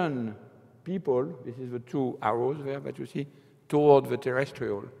and turn people, this is the two arrows there that you see, toward the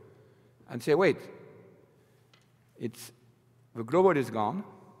terrestrial, and say, wait, the global is gone,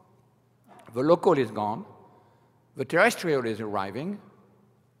 the local is gone, the terrestrial is arriving.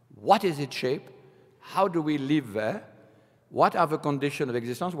 What is its shape? How do we live there? What are the conditions of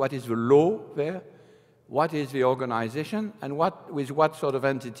existence? What is the law there? What is the organization? And with what sort of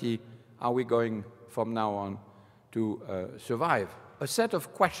entity are we going from now on to survive? A set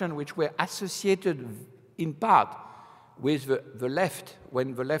of questions which were associated in part with the left,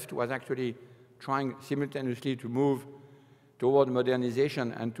 when the left was actually trying simultaneously to move toward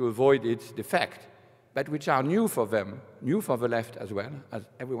modernization and to avoid its defect, but which are new for them, new for the left as well, as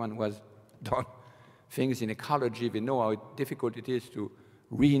everyone was done things in ecology. They know how difficult it is to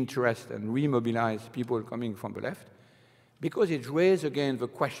reinterest and remobilize people coming from the left, because it raised again the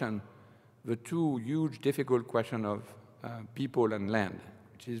question, the two huge difficult question of people and land,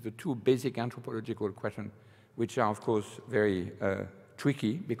 which is the two basic anthropological questions, which are of course very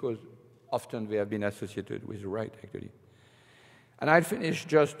tricky, because often they have been associated with the right, actually. And I'll finish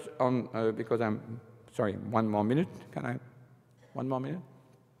just on, because sorry, one more minute, can I? One more minute?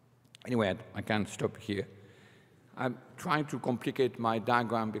 Anyway, I can't stop here. I'm trying to complicate my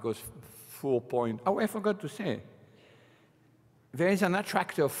diagram because 4 point, oh, I forgot to say. There is an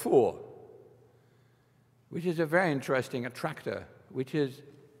attractor 4, which is a very interesting attractor, which is,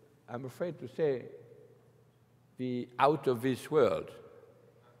 I'm afraid to say, the out of this world.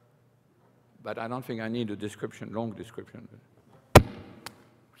 But I don't think I need a description, long description.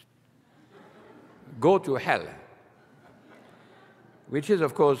 Go to hell, which is,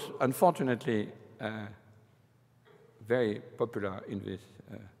 of course, unfortunately, very popular in this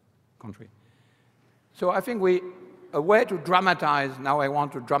country. So I think a way to dramatize, now I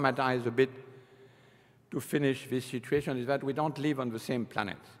want to dramatize a bit to finish this situation, is that we don't live on the same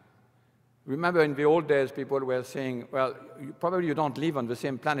planet. Remember, in the old days, people were saying, well, probably you don't live on the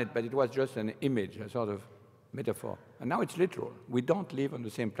same planet, but it was just an image, a sort of metaphor. And now it's literal. We don't live on the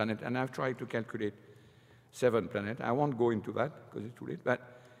same planet, and I've tried to calculate 7 planets. I won't go into that because it's too late, but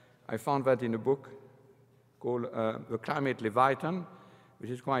I found that in a book called The Climate Leviathan, which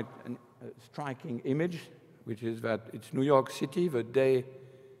is quite a striking image, which is that it's New York City, the day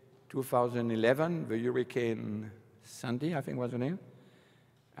 2011, the Hurricane Sandy, I think was the name,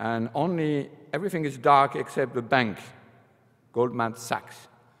 and everything is dark except the bank, Goldman Sachs.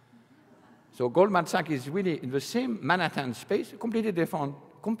 So Goldman Sachs is really in the same Manhattan space, completely different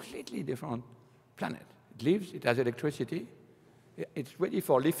planet. It lives, it has electricity, it's ready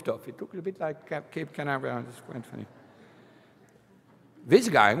for liftoff. It looks a bit like Cape Canaveral, it's quite funny. This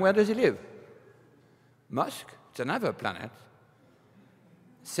guy, where does he live? Musk, it's another planet,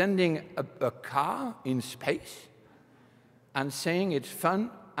 sending a car in space and saying it's fun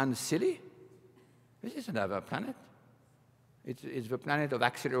and silly. This is another planet. It's the planet of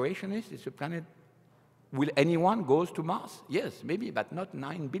accelerationists. It's a planet, will anyone go to Mars? Yes, maybe, but not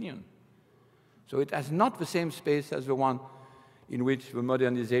 9 billion. So it has not the same space as the one in which the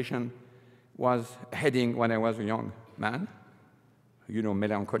modernization was heading when I was a young man. You know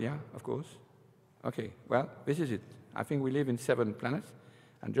Melancholia, of course. Okay, well, this is it. I think we live in 7 planets.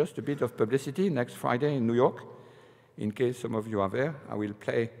 And just a bit of publicity, next Friday in New York, in case some of you are there, I will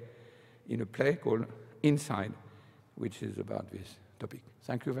play in a play called Inside, which is about this topic.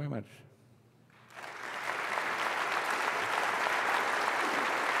 Thank you very much.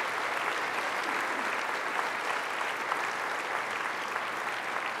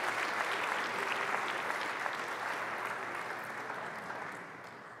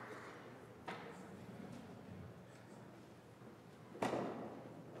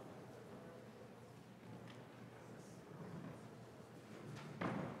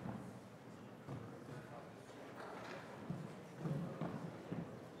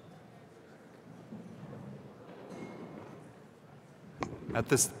 At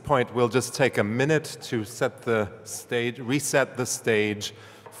this point, we'll just take a minute to set the stage, reset the stage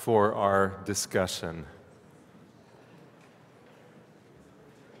for our discussion.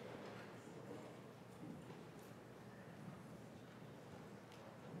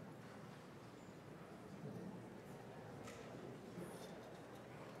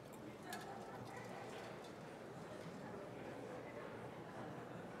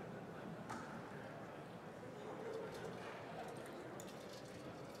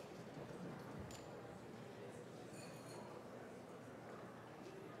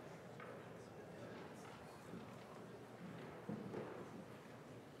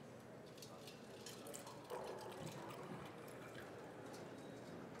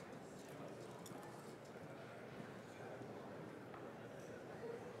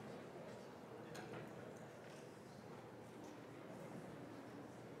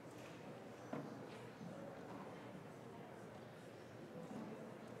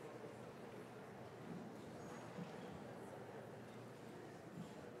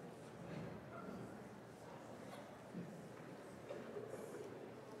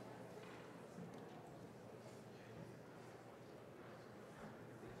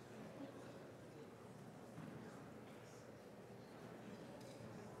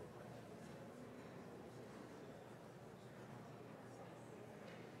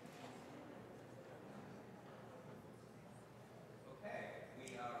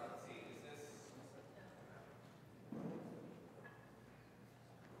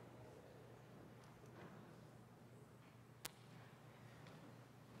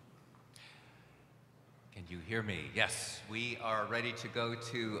 Can you hear me? Yes, we are ready to go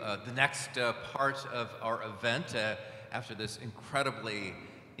to the next part of our event after this incredibly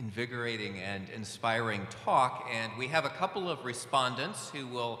invigorating and inspiring talk. And we have a couple of respondents who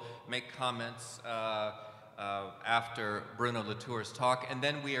will make comments after Bruno Latour's talk, and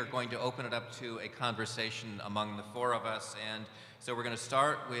then we are going to open it up to a conversation among the four of us. And so we're going to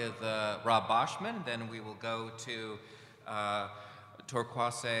start with Rob Boschman, then we will go to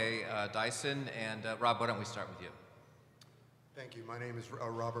Torquase Dyson, and Rob, why don't we start with you? Thank you. My name is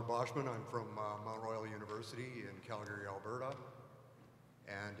Robert Boschman. I'm from Mount Royal University in Calgary, Alberta.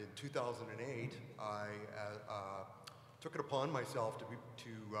 And in 2008, I took it upon myself to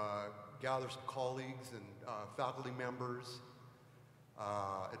gather some colleagues and faculty members,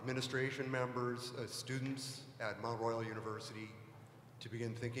 administration members, students at Mount Royal University to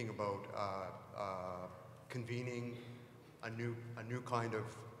begin thinking about convening a new kind of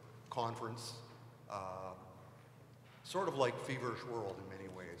conference, sort of like Feverish World in many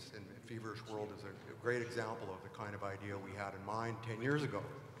ways. And Feverish World is a great example of the kind of idea we had in mind 10 years ago.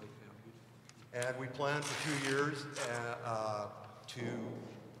 And we planned for 2 years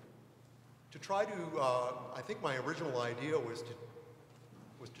to try to, I think my original idea was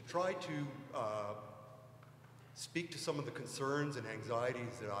to try to speak to some of the concerns and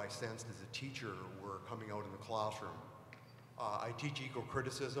anxieties that I sensed as a teacher were coming out in the classroom. I teach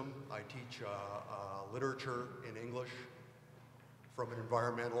eco-criticism, I teach literature in English from an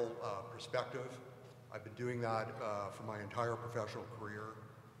environmental perspective. I've been doing that for my entire professional career.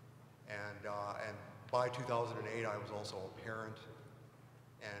 And by 2008, I was also a parent,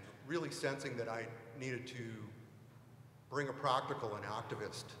 and really sensing that I needed to bring a practical and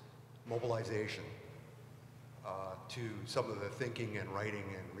activist mobilization to some of the thinking and writing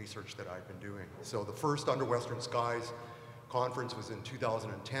and research that I've been doing. So the first Under Western Skies conference was in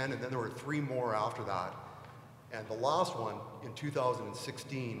 2010, and then there were 3 more after that. And the last one in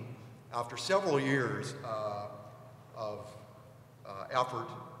 2016, after several years of effort,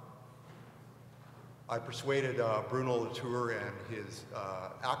 I persuaded Bruno Latour and his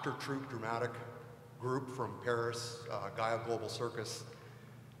actor troupe dramatic group from Paris, Gaia Global Circus,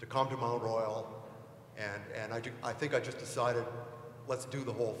 to come to Mount Royal. And I think I just decided, let's do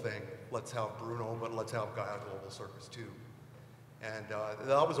the whole thing. Let's have Bruno, but let's have Gaia Global Circus too. And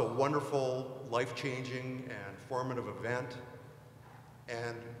that was a wonderful, life-changing, and formative event.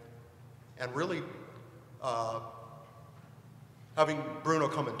 And really, having Bruno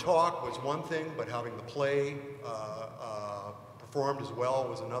come and talk was one thing, but having the play performed as well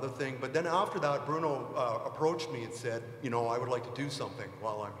was another thing. But then after that, Bruno approached me and said, you know, I would like to do something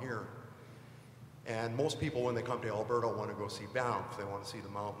while I'm here. And most people, when they come to Alberta, want to go see Banff. They want to see the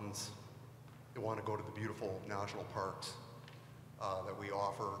mountains. They want to go to the beautiful national parks that we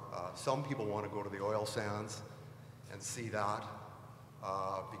offer. Some people want to go to the oil sands and see that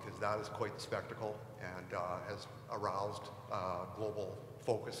because that is quite the spectacle and has aroused global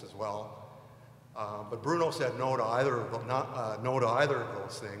focus as well. But Bruno said no to either of them, no to either of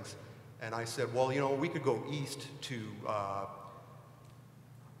those things. And I said, well, you know, we could go east to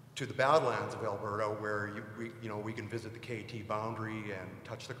to the Badlands of Alberta, where we can visit the KT boundary and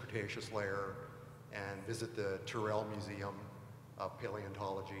touch the Cretaceous layer and visit the Tyrrell Museum of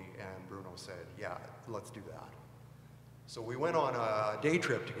Paleontology. And Bruno said, yeah, let's do that. So we went on a day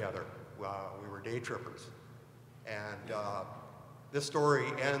trip together. We were day trippers. And this story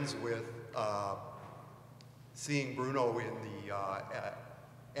ends with seeing Bruno in the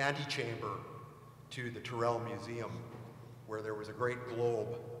antechamber to the Tyrrell Museum, where there was a great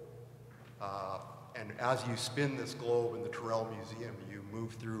globe. And as you spin this globe in the Tyrrell Museum, you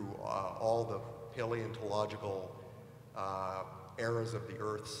move through all the paleontological eras of the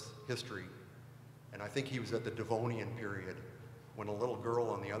Earth's history. And I think he was at the Devonian period when a little girl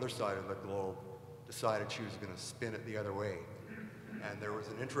on the other side of the globe decided she was going to spin it the other way. And there was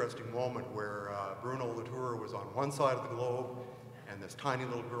an interesting moment where Bruno Latour was on one side of the globe, and this tiny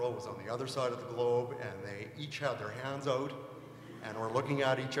little girl was on the other side of the globe, and they each had their hands out and were looking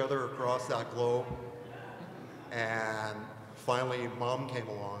at each other across that globe. And finally, Mom came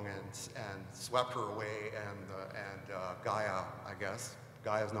along and swept her away, and Gaia, I guess,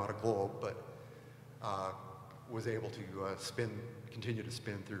 Gaia's not a globe, but was able to continue to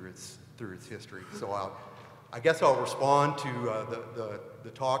spin through its history. So I guess I'll respond to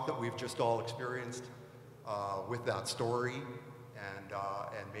the talk that we've just all experienced with that story, and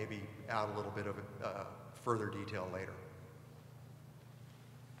maybe add a little bit of further detail later.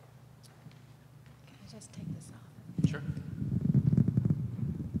 Can I just take this off? Sure.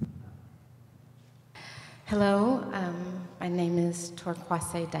 Hello, my name is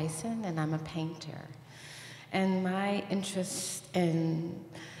Torquase Dyson, and I'm a painter. And my interest in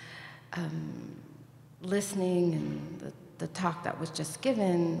listening and the talk that was just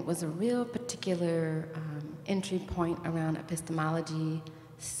given was a real particular entry point around epistemology,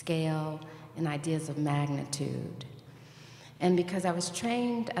 scale, and ideas of magnitude. And because I was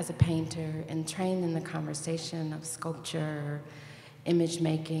trained as a painter and trained in the conversation of sculpture, image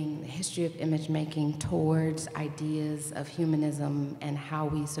making, the history of image making towards ideas of humanism and how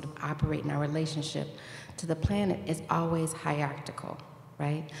we sort of operate in our relationship to the planet is always hierarchical,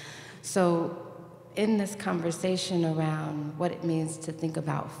 right? So in this conversation around what it means to think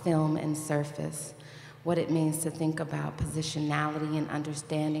about film and surface, what it means to think about positionality and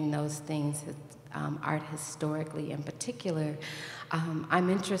understanding those things, art historically in particular, I'm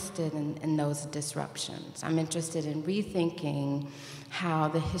interested in those disruptions. I'm interested in rethinking how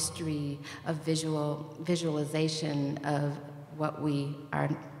the history of visualization of what we are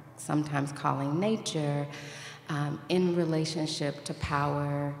sometimes calling nature in relationship to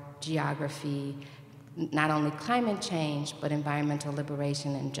power, geography, not only climate change, but environmental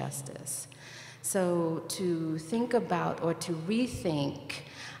liberation and justice. So to think about or to rethink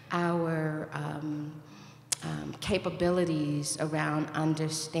our capabilities around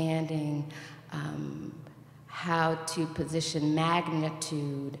understanding how to position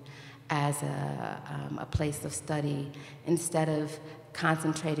magnitude as a place of study instead of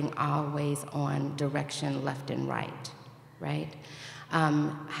concentrating always on direction left and right, right?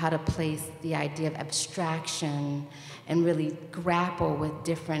 How to place the idea of abstraction and really grapple with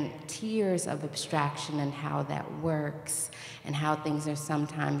different tiers of abstraction and how that works and how things are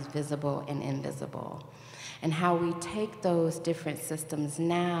sometimes visible and invisible. And how we take those different systems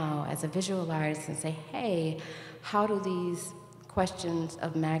now as a visual artist and say, hey, how do these questions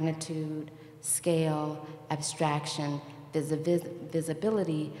of magnitude, scale, abstraction,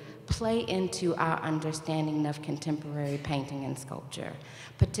 visibility play into our understanding of contemporary painting and sculpture,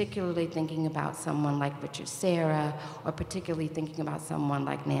 particularly thinking about someone like Richard Serra, or particularly thinking about someone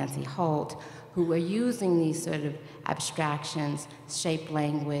like Nancy Holt, who are using these sort of abstractions, shape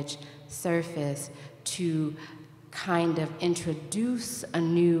language, surface, to kind of introduce a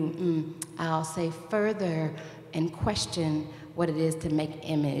new, I'll say further, and question what it is to make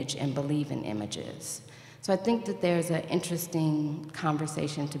image and believe in images. So I think that there's an interesting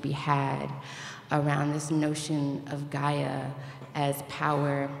conversation to be had around this notion of Gaia as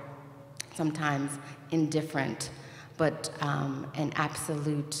power, sometimes indifferent, but an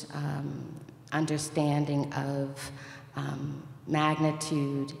absolute understanding of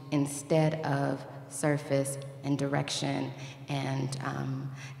magnitude instead of surface and direction and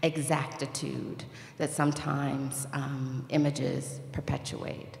exactitude that sometimes images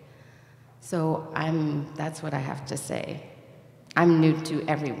perpetuate. So that's what I have to say. I'm new to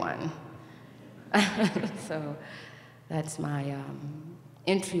everyone. So that's my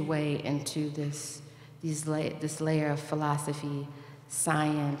entryway into this layer of philosophy,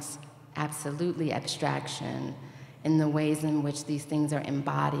 science, absolutely abstraction, in the ways in which these things are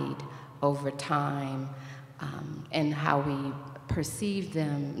embodied over time, and how we perceive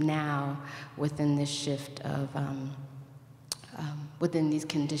them now within this shift of, within these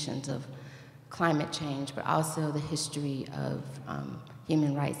conditions of climate change, but also the history of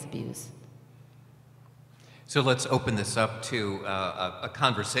human rights abuse. So let's open this up to a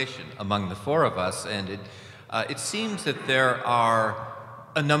conversation among the four of us, and it seems that there are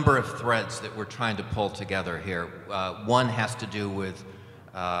a number of threads that we're trying to pull together here. One has to do with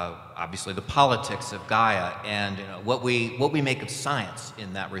obviously the politics of Gaia and what we make of science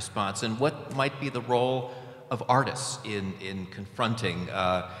in that response, and what might be the role of artists in confronting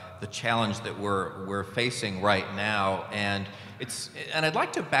the challenge that we're facing right now. And I'd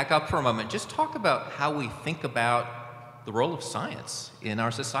like to back up for a moment, just talk about how we think about the role of science in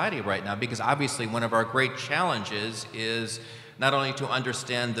our society right now, because obviously one of our great challenges is not only to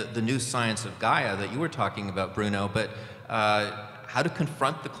understand the new science of Gaia that you were talking about, Bruno, but how to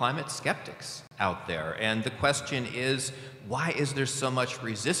confront the climate skeptics out there. And the question is, why is there so much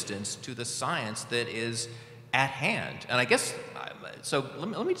resistance to the science that is at hand? And I guess, so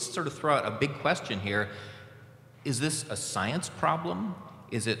let me just sort of throw out a big question here. Is this a science problem?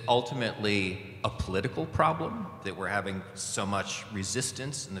 Is it ultimately a political problem that we're having so much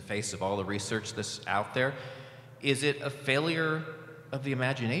resistance in the face of all the research that's out there? Is it a failure of the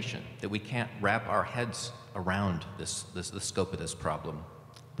imagination that we can't wrap our heads around the scope of this problem?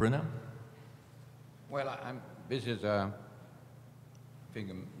 Bruno? Well, this is, I think,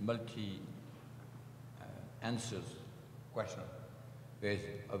 a multi-answers question. There's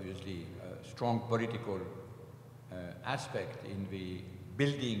obviously a strong political aspect in the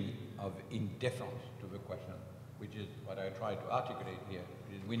building of indifference to the question, which is what I try to articulate here.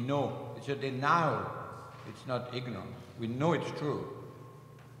 We know it's a denial, it's not ignorance. We know it's true,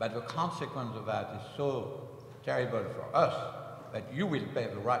 but the consequence of that is so terrible for us that you will pay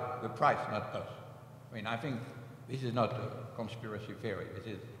the price, not us. I mean, I think this is not a conspiracy theory. This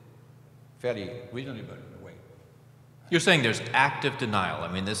is fairly reasonable in a way. You're saying there's active denial. I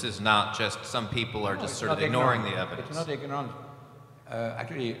mean, this is not just some people are just sort of ignoring the evidence. It's not ignorance.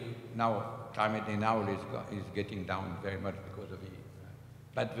 Actually, now climate denial is getting down very much because of the...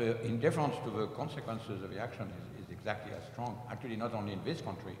 But the indifference to the consequences of the action is exactly as strong. Actually, not only in this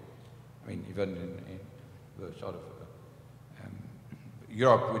country. I mean, even in the sort of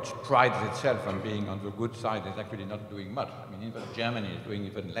Europe, which prides itself on being on the good side, is actually not doing much. I mean, even Germany is doing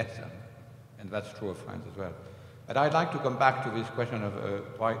even less, and that's true of France as well. But I'd like to come back to this question of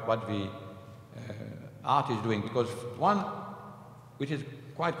what the art is doing, because one, which is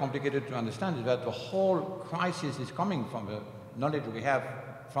quite complicated to understand, is that the whole crisis is coming from the knowledge we have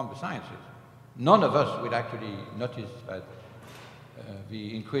from the sciences. None of us would actually notice that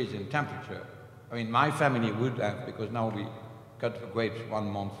the increase in temperature. I mean, my family would have, because now we cut the grapes 1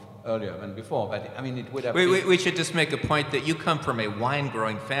 month earlier than before, but I mean, it would have... We should just make a point that you come from a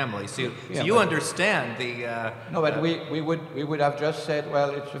wine-growing family, so you understand the... No, but we would have just said,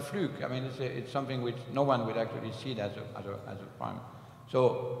 well, it's a fluke. I mean, it's something which no one would actually see it as a crime.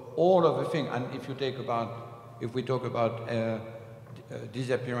 So all of the things, and if we talk about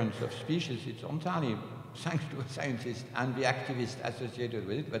disappearance of species, it's entirely thanks to the scientists and the activists associated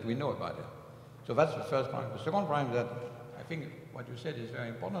with it, but we know about it. So that's the first point. The second point is that I think what you said is very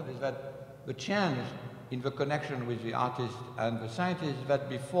important, is that the change in the connection with the artist and the scientist is that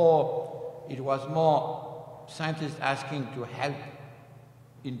before it was more scientists asking to help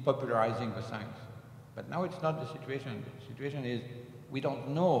in popularizing the science. But now it's not the situation. The situation is we don't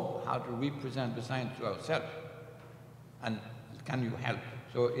know how to represent the science to ourselves. And can you help?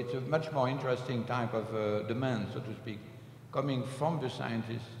 So it's a much more interesting type of demand, so to speak, coming from the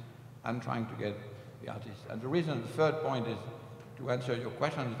scientists and trying to get the artists. And the reason, the third point is, to answer your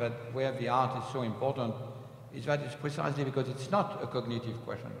question, is that where the art is so important is that it's precisely because it's not a cognitive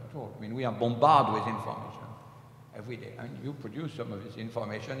question at all. I mean, we are bombarded with information every day. I mean, you produce some of this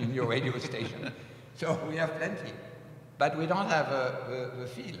information in your radio station, so we have plenty. But we don't have the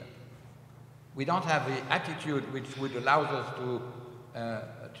feel. We don't have the attitude which would allow us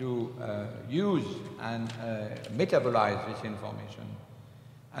to use and metabolize this information.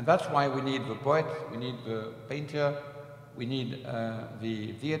 And that's why we need the poet, we need the painter, we need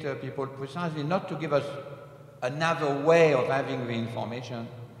the theater people, precisely not to give us another way of having the information.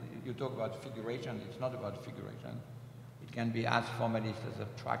 You talk about figuration, it's not about figuration. It can be as formalist, as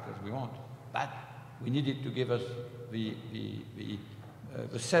abstract as we want. But we need it to give us the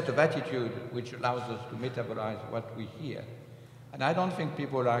set of attitude which allows us to metabolize what we hear. And I don't think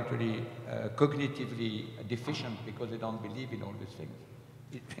people are actually cognitively deficient because they don't believe in all these things.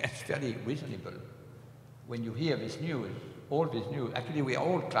 It's fairly reasonable. When you hear this news, all this news, actually we are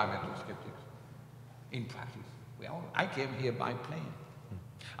all climate skeptics in practice. Well, I came here by plane.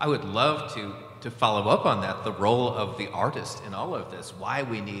 I would love to follow up on that, the role of the artist in all of this, why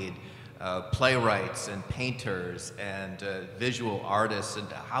we need playwrights and painters and visual artists, and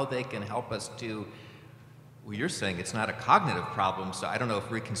how they can help us to, well, you're saying it's not a cognitive problem, so I don't know if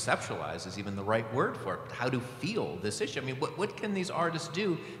reconceptualize is even the right word for it, but how to feel this issue. I mean, what can these artists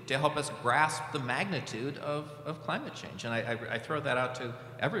do to help us grasp the magnitude of climate change? And I throw that out to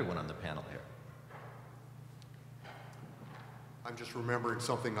everyone on the panel here. I'm just remembering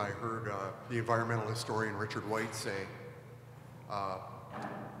something I heard the environmental historian Richard White say.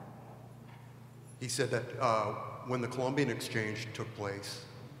 He said that when the Columbian Exchange took place,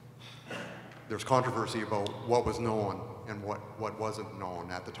 there's controversy about what was known and what wasn't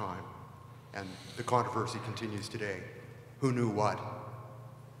known at the time. And the controversy continues today. Who knew what?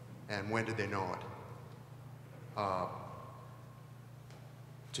 And when did they know it?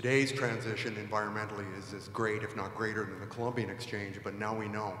 Today's transition environmentally is as great, if not greater, than the Columbian Exchange, but now we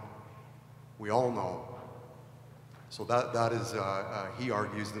know. We all know. So that is, he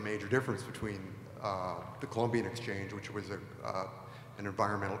argues, the major difference between the Columbian Exchange, which was an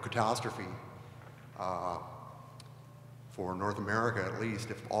environmental catastrophe for North America, at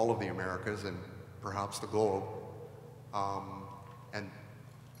least, if all of the Americas and perhaps the globe. And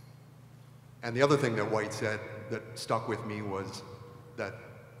the other thing that White said that stuck with me was that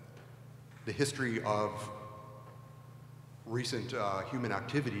the history of recent human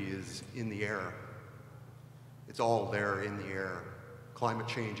activity is in the air. It's all there in the air. Climate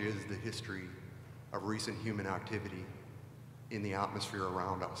change is the history of recent human activity in the atmosphere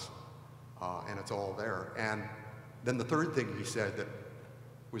around us. And it's all there. And then the third thing he said that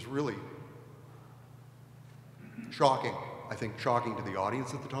was really shocking, I think shocking to the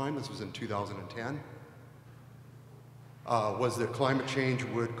audience at the time, this was in 2010, was that climate change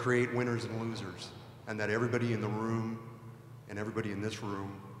would create winners and losers, and that everybody in the room and everybody in this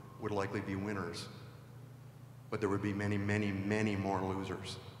room would likely be winners. But there would be many, many, many more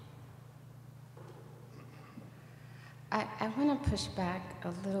losers. I want to push back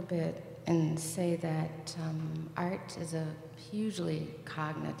a little bit and say that art is a hugely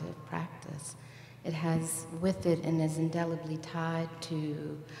cognitive practice. It has with it and is indelibly tied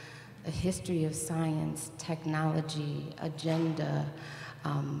to a history of science, technology, agenda,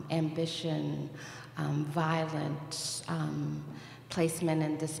 ambition, violence, placement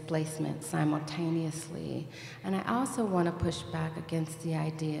and displacement simultaneously. And I also want to push back against the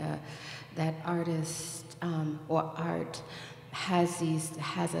idea that artists or art has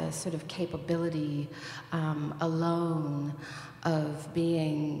a sort of capability alone of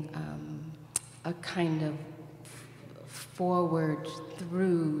being a kind of forward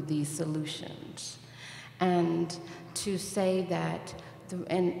through these solutions. And to say that,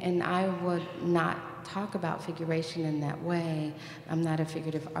 and I would not talk about figuration in that way. I'm not a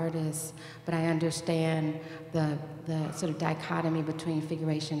figurative artist, but I understand the sort of dichotomy between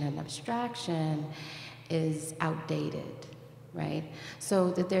figuration and abstraction is outdated, right?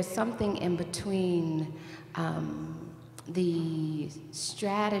 So that there's something in between the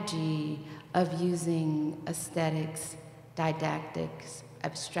strategy of using aesthetics, didactics,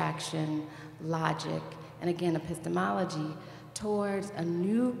 abstraction, logic, and again, epistemology towards a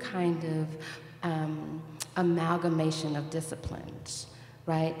new kind of amalgamation of disciplines,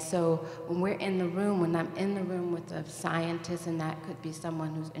 right? So when we're in the room, when I'm in the room with a scientist, and that could be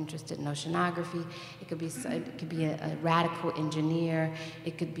someone who's interested in oceanography, it could be a radical engineer,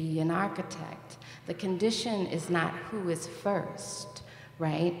 it could be an architect. The condition is not who is first,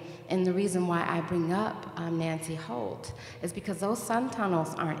 right? And the reason why I bring up Nancy Holt is because those sun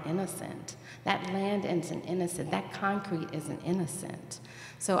tunnels aren't innocent. That land isn't innocent. That concrete isn't innocent.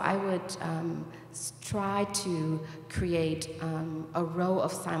 So I would try to create a row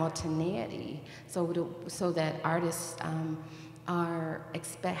of simultaneity so that artists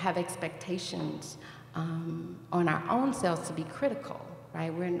have expectations on our own selves to be critical,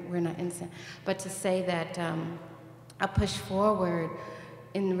 right? We're not innocent. But to say that a push forward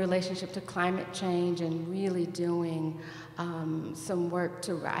in relationship to climate change and really doing some work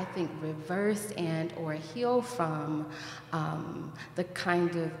to, I think, reverse and or heal from the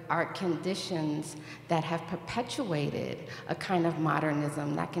kind of art conditions that have perpetuated a kind of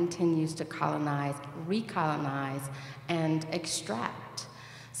modernism that continues to colonize, recolonize, and extract.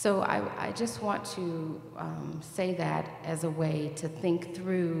 So I just want to say that as a way to think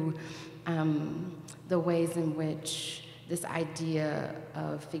through the ways in which this idea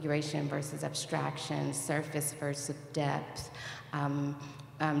of figuration versus abstraction, surface versus depth,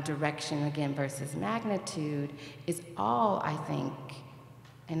 direction again versus magnitude is all, I think,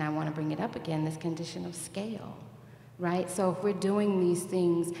 and I want to bring it up again, this condition of scale, right? So if we're doing these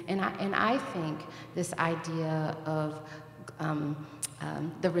things, and I think this idea of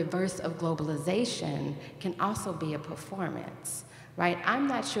the reverse of globalization can also be a performance, right? I'm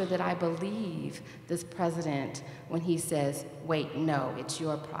not sure that I believe this president when he says, wait, no, it's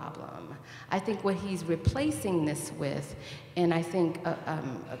your problem. I think what he's replacing this with, and I think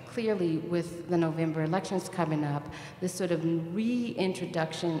clearly with the November elections coming up, this sort of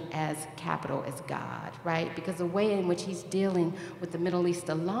reintroduction as capital as God, right? Because the way in which he's dealing with the Middle East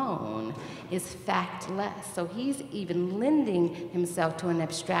alone is factless. So he's even lending himself to an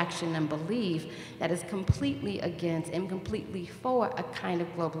abstraction and belief that is completely against and completely for a kind of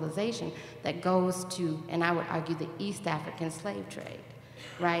globalization that goes to, and I would argue, the East African slave trade,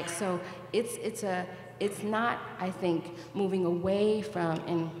 right? So it's not, I think, moving away from,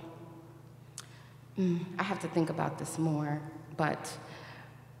 and I have to think about this more, but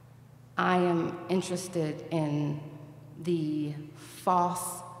I am interested in the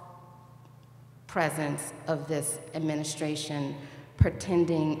false presence of this administration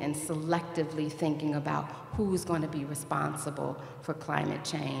pretending and selectively thinking about who's going to be responsible for climate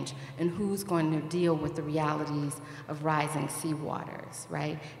change and who's going to deal with the realities of rising seawaters,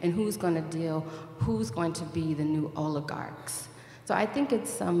 right? And who's going to be the new oligarchs. So I think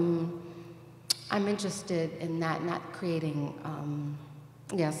it's, I'm interested in that, not creating,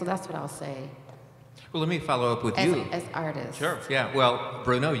 yeah, so that's what I'll say. Well, let me follow up with you. As artists. Sure, yeah. Well,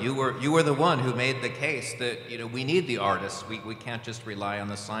 Bruno, you were the one who made the case that, you know, we need the artists. We can't just rely on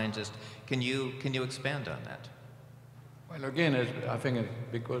the scientists. Can you expand on that? Well, again, I think it's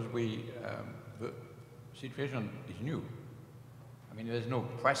because the situation is new. I mean, there's no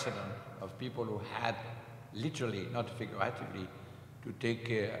precedent of people who had literally, not figuratively, to take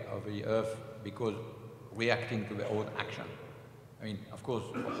care of the earth because reacting to their own action. I mean, of course,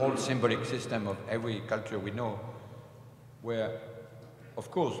 the whole symbolic system of every culture we know were, of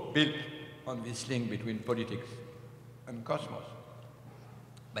course, built on this link between politics and cosmos.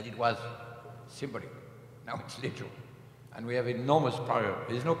 But it was symbolic. Now it's literal. And we have enormous power.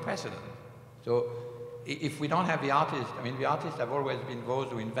 There's no precedent. So if we don't have the artists, I mean, the artists have always been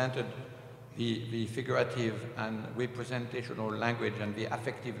those who invented the figurative and representational language and the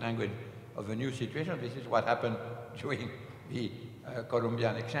affective language of a new situation. This is what happened during the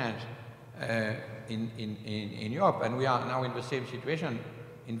Columbian exchange in Europe, and we are now in the same situation.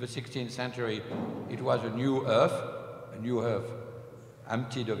 In the 16th century, it was a new Earth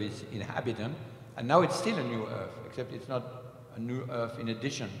emptied of its inhabitant, and now it's still a new Earth, except it's not a new Earth in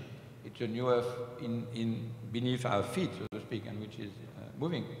addition. It's a new Earth beneath our feet, so to speak, and which is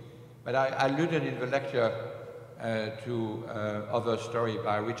moving. But I alluded in the lecture to other story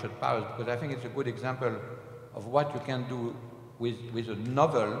by Richard Powers, because I think it's a good example of what you can do with a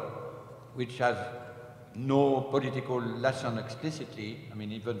novel which has no political lesson explicitly, I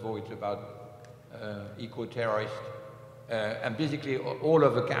mean, even though it's about eco-terrorists, and basically all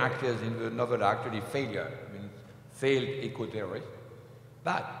of the characters in the novel are actually failure, I mean, failed eco-terrorists.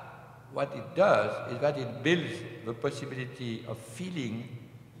 But what it does is that it builds the possibility of feeling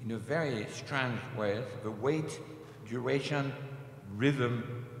in a very strange way the weight, duration,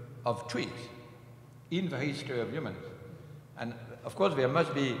 rhythm of trees in the history of humans. And of course, there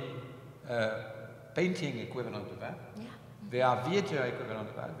must be painting equivalent to that. Yeah. There are theater equivalent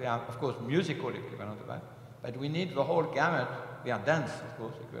to that. There are, of course, musical equivalent to that. But we need the whole gamut. We are dance, of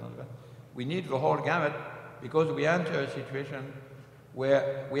course, equivalent to that. We need the whole gamut because we enter a situation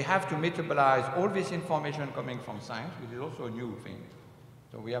where we have to metabolize all this information coming from science, which is also a new thing.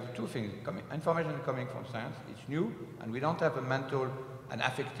 So we have two things. Information coming from science, it's new, and we don't have a mental and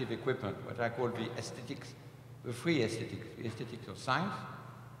affective equipment, what I call the aesthetics, the three aesthetics. The aesthetics of science,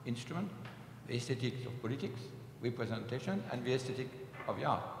 instrument, the aesthetics of politics, representation, and the aesthetic of the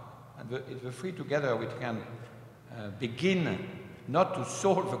art. And it's the three together which can begin not to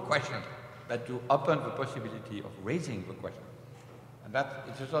solve the question, but to open the possibility of raising the question. And that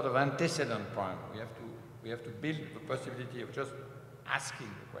it's a sort of antecedent point. We have to build the possibility of just asking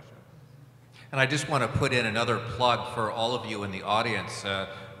the question. And I just want to put in another plug for all of you in the audience.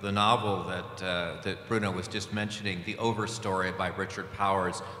 The novel that Bruno was just mentioning, The Overstory by Richard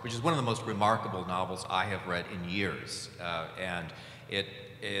Powers, which is one of the most remarkable novels I have read in years. And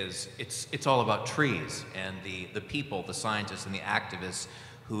it's all about trees and the people, the scientists and the activists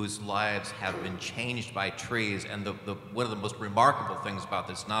whose lives have been changed by trees. And one of the most remarkable things about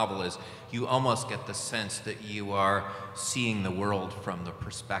this novel is you almost get the sense that you are seeing the world from the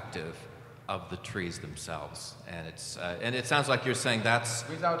perspective of the trees themselves. And it sounds like you're saying that's...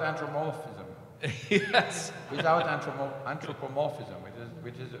 Without anthropomorphism. Yes. Without anthropomorphism,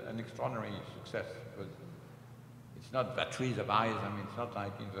 which is an extraordinary success. Because it's It's not batteries of eyes. I mean, it's not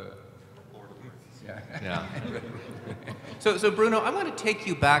like in the... Yeah. So Bruno, I want to take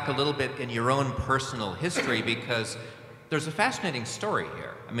you back a little bit in your own personal history because there's a fascinating story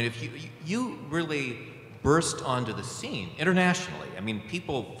here. I mean, if you really burst onto the scene internationally. I mean,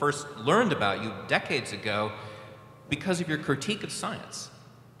 people first learned about you decades ago because of your critique of science.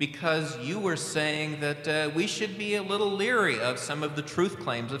 Because you were saying that we should be a little leery of some of the truth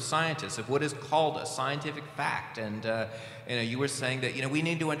claims of scientists, of what is called a scientific fact. And you were saying that we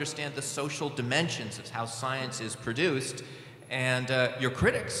need to understand the social dimensions of how science is produced. And your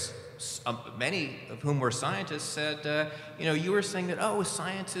critics, many of whom were scientists, said, you were saying that, oh,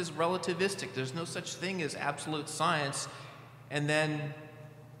 science is relativistic. There's no such thing as absolute science. And then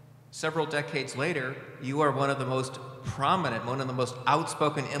several decades later, you are one of the most prominent, one of the most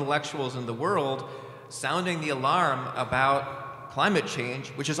outspoken intellectuals in the world, sounding the alarm about climate change,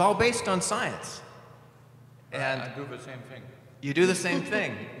 which is all based on science. And I do the same thing. You do the same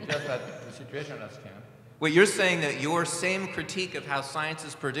thing. Just that the situation has changed. Well, you're saying that your same critique of how science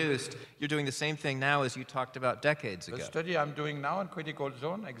is produced, you're doing the same thing now as you talked about decades ago. The study I'm doing now in critical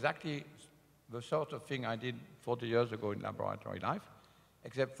zone, exactly the sort of thing I did 40 years ago in laboratory life,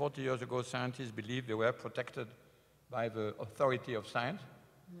 except 40 years ago, scientists believed they were protected by the authority of science,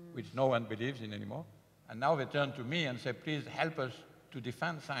 which no one believes in anymore. And now they turn to me and say, please help us to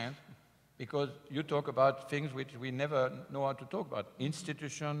defend science, because you talk about things which we never know how to talk about.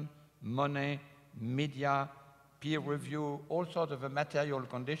 Institution, money, media, peer review, all sorts of a material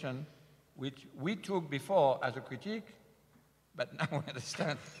condition, which we took before as a critique, but now we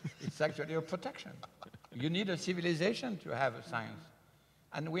understand it's actually a protection. You need a civilization to have a science.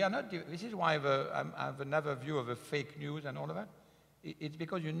 And we are not, this is why I have another view of the fake news and all of that. It's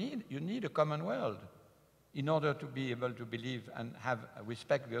because you need a common world in order to be able to believe and have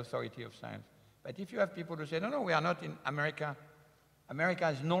respect the authority of science. But if you have people who say, no, no, we are not in America. America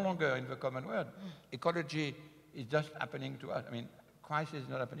is no longer in the common world. Ecology is just happening to us. I mean, crisis is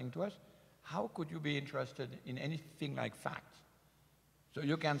not happening to us. How could you be interested in anything like facts? So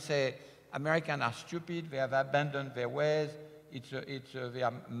you can say, Americans are stupid, they have abandoned their ways, they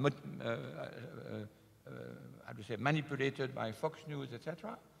are how to say, manipulated by Fox News,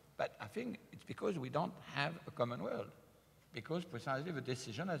 etc. But I think it's because we don't have a common world. Because precisely the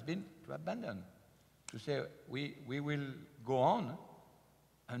decision has been to abandon, to say we will go on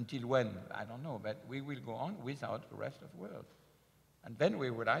until when, I don't know, but we will go on without the rest of the world. And then we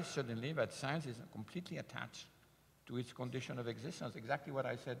realize suddenly that science is completely attached to its condition of existence, exactly what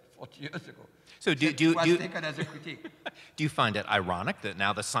I said 40 years ago. So do you taken as a critique. Do you find it ironic that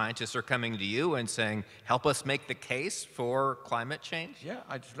now the scientists are coming to you and saying, help us make the case for climate change? Yeah,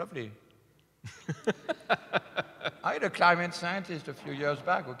 it's lovely. I had a climate scientist a few years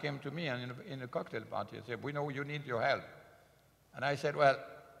back who came to me and in a cocktail party and said, we know you need your help. And I said, well,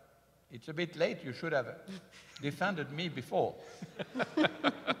 it's a bit late, you should have defended me before.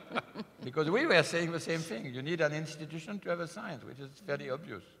 Because we were saying the same thing. You need an institution to have a science, which is very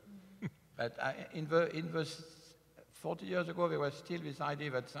obvious. But in the 40 years ago, there was still this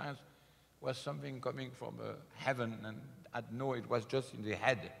idea that science was something coming from heaven, and it was just in the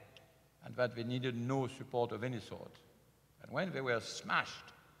head, and that they needed no support of any sort. And when they were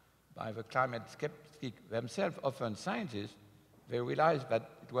smashed by the climate skeptics themselves, often scientists, they realized that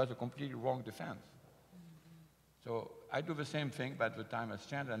it was a completely wrong defense. So I do the same thing, but the time has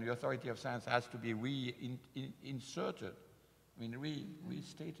changed, and the authority of science has to be reinserted,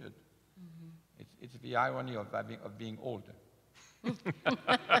 restated. It's the irony of being old.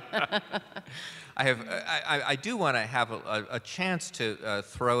 I do want to have a chance to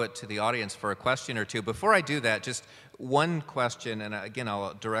throw it to the audience for a question or two. Before I do that, just one question, and again,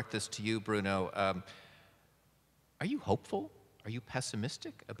 I'll direct this to you, Bruno. Are you hopeful? Are you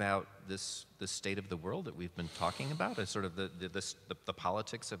pessimistic about the state of the world that we've been talking about, as sort of the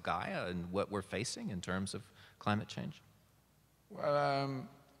politics of Gaia and what we're facing in terms of climate change? Well,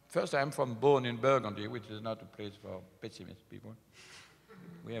 first, I'm born in Burgundy, which is not a place for pessimist people.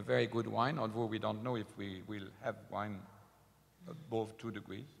 We have very good wine, although we don't know if we will have wine above 2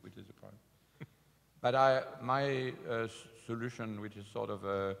 degrees, which is a problem. But my solution, which is sort of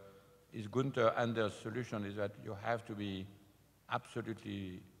is Gunther Anders' solution, is that you have to be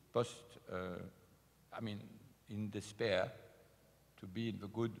absolutely in despair to be in the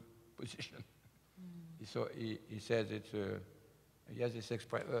good position. So he says he has this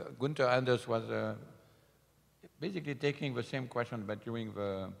expression. Gunther Anders was basically taking the same question, but during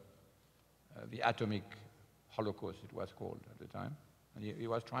the atomic holocaust, it was called at the time. And he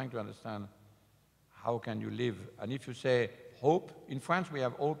was trying to understand how can you live. And if you say hope, in France we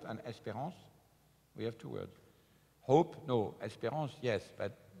have hope and espérance. We have 2 words. Hope, no. Espérance, yes.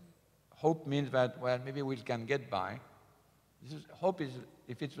 But hope means that, well, maybe we can get by. Hope is,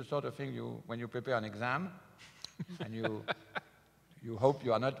 if it's the sort of thing when you prepare an exam, and you hope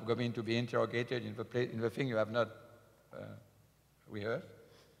you are not going to be interrogated in the thing you have not rehearsed.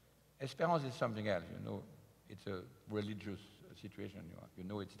 Espérance is something else, you know. It's a religious situation. You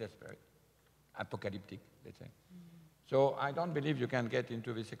know it's desperate, apocalyptic, let's say. So I don't believe you can get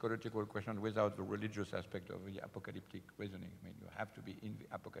into this ecological question without the religious aspect of the apocalyptic reasoning. I mean, you have to be in the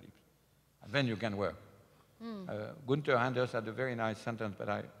apocalypse. And then you can work. Gunther Anders had a very nice sentence, but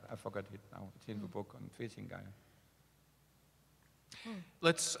I forgot it now. It's in the book on Facing Gaia.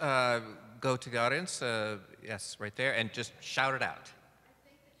 Let's go to the audience. Yes, right there, and just shout it out.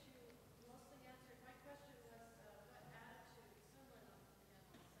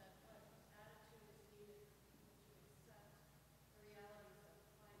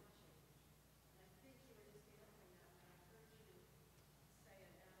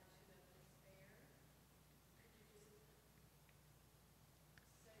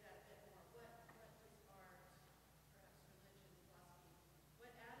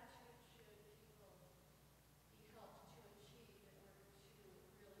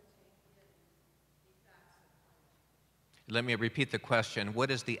 Let me repeat the question. What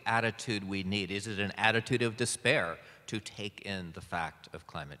is the attitude we need? Is it an attitude of despair to take in the fact of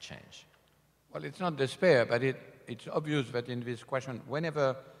climate change? Well, it's not despair, but it's obvious that in this question,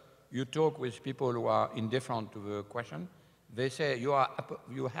 whenever you talk with people who are indifferent to the question, they say you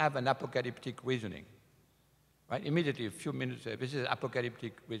have an apocalyptic reasoning. Right? Immediately, a few minutes, this is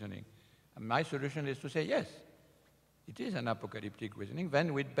apocalyptic reasoning. And my solution is to say, yes, it is an apocalyptic reasoning.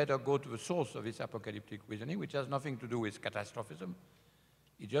 Then we'd better go to the source of this apocalyptic reasoning, which has nothing to do with catastrophism.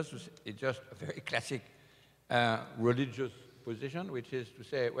 It's just a very classic religious position, which is to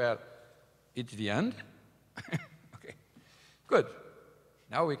say, well, it's the end. Okay, good.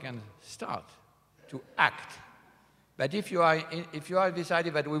 Now we can start to act. But if you are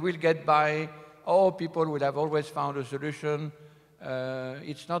deciding that we will get by, people will have always found a solution,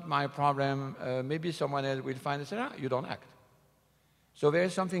 it's not my problem, maybe someone else will find it, you don't act. So there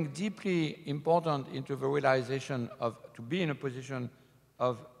is something deeply important into the realization to be in a position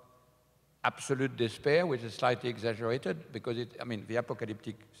of absolute despair, which is slightly exaggerated, because the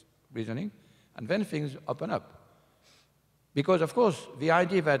apocalyptic reasoning, and then things open up. Because, of course, the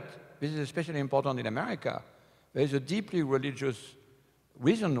idea that this is especially important in America, there is a deeply religious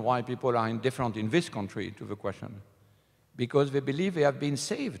reason why people are indifferent in this country to the question. Because they believe they have been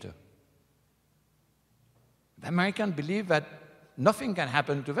saved. The Americans believe that nothing can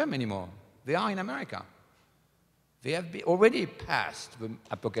happen to them anymore. They are in America. They have already passed the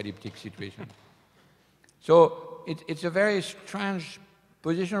apocalyptic situation. So it's a very strange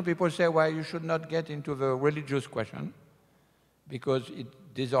position. People say, well, you should not get into the religious question because it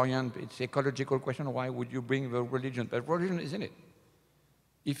disorients, it's an ecological question. Why would you bring the religion? But religion is in it.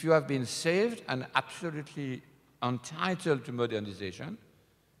 If you have been saved and absolutely entitled to modernization,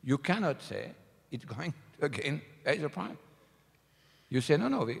 you cannot say it's going to again raise a problem. You say,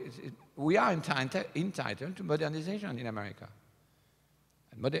 no, we are entitled to modernization in America.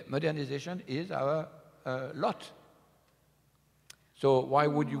 And modernization is our lot. So why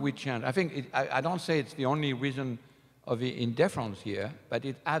would we change? I think, I don't say it's the only reason of the indifference here, but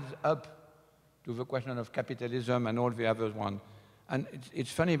it adds up to the question of capitalism and all the other ones. And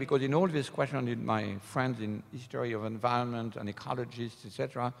it's funny because in all these questions, my friends in history of environment and ecologists,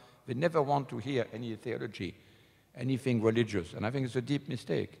 etc., they never want to hear any theology, anything religious. And I think it's a deep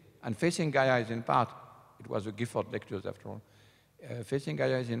mistake. And Facing Gaia is in part, it was a Gifford lectures after all. Facing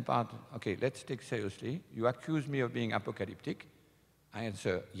Gaia is in part, okay, let's take seriously. You accuse me of being apocalyptic. I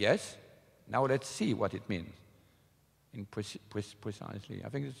answer, yes. Now let's see what it means precisely. I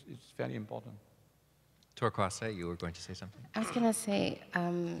think it's fairly important. Torquase, you were going to say something? I was going to say,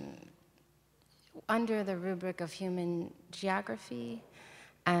 under the rubric of human geography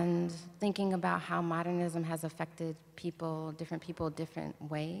and thinking about how modernism has affected different people different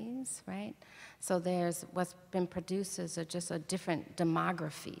ways, right? So there's what's been produced is just a different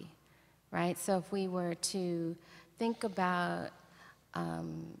demography, right? So if we were to think about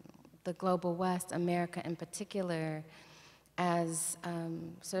the global West, America in particular, as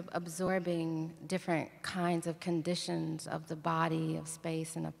sort of absorbing different kinds of conditions of the body, of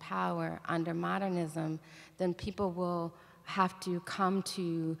space, and of power under modernism, then people will have to come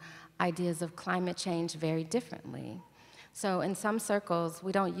to ideas of climate change very differently. So in some circles,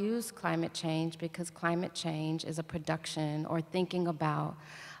 we don't use climate change because climate change is a production or thinking about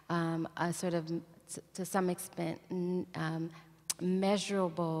a sort of, to some extent,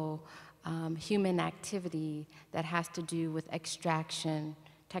 measurable human activity that has to do with extraction,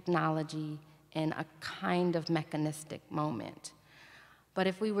 technology, in a kind of mechanistic moment. But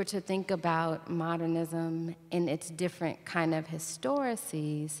if we were to think about modernism in its different kind of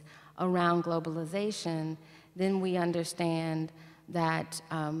historices around globalization, then we understand that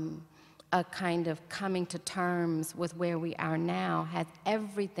a kind of coming to terms with where we are now has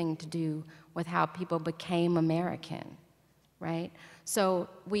everything to do with how people became American, right? So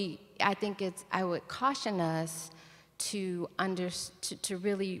I think I would caution us to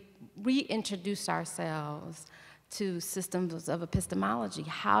really reintroduce ourselves to systems of epistemology.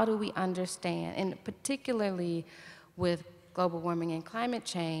 How do we understand, and particularly with global warming and climate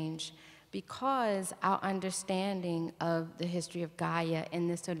change, because our understanding of the history of Gaia and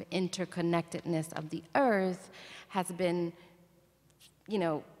this sort of interconnectedness of the Earth has been,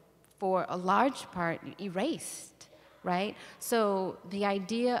 for a large part, erased, right? So the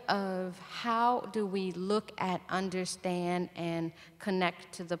idea of how do we look at, understand, and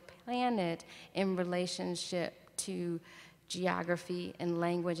connect to the planet in relationship to geography and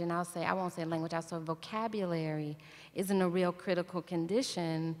language, and I won't say language, I'll say vocabulary, isn't a real critical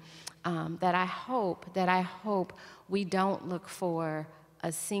condition that I hope we don't look for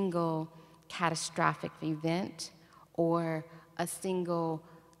a single catastrophic event or a single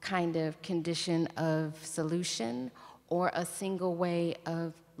kind of condition of solution or a single way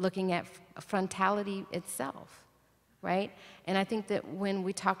of looking at frontality itself, right? And I think that when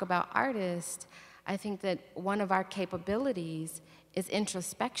we talk about artists, I think that one of our capabilities is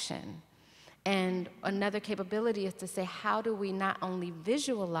introspection. And another capability is to say, how do we not only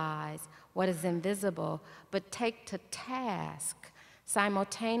visualize what is invisible, but take to task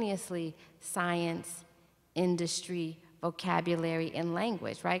simultaneously science, industry, vocabulary, and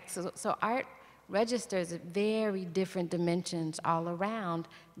language, right? So art registers very different dimensions all around,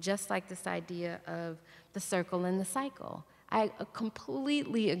 just like this idea of the circle and the cycle. I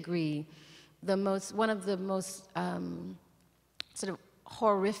completely agree. One of the most sort of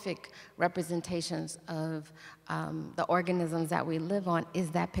horrific representations of the organisms that we live on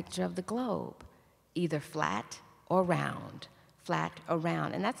is that picture of the globe, either flat or round,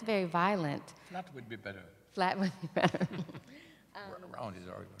 and that's very violent. Flat would be better. Flat would be better. Round is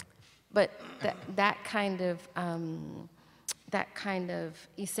already. But that kind of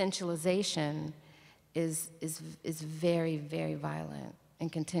essentialization is very, very violent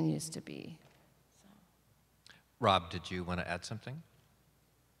and continues to be. Rob, did you want to add something?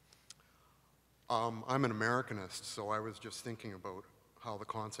 I'm an Americanist, so I was just thinking about how the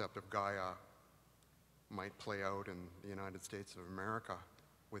concept of Gaia might play out in the United States of America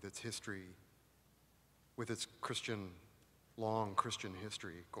with its history, with its long Christian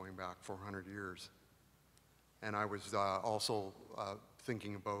history going back 400 years. And I was also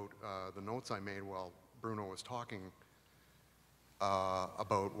thinking about the notes I made while Bruno was talking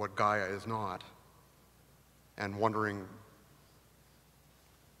about what Gaia is not, and wondering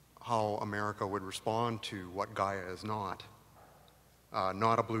how America would respond to what Gaia is not.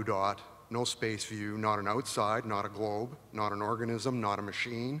 Not a blue dot, no space view, not an outside, not a globe, not an organism, not a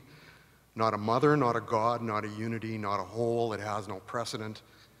machine, not a mother, not a God, not a unity, not a whole. It has no precedent,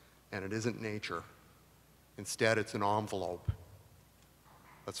 and it isn't nature. Instead, it's an envelope.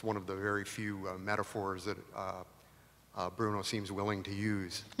 That's one of the very few metaphors that Bruno seems willing to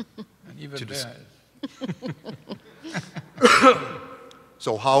use. And even there.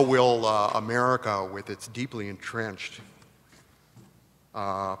 So how will America, with its deeply entrenched,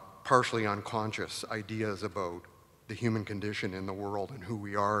 partially unconscious ideas about the human condition in the world and who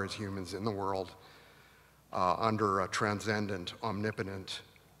we are as humans in the world, under a transcendent, omnipotent,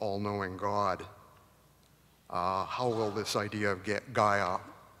 all-knowing God, how will this idea of Gaia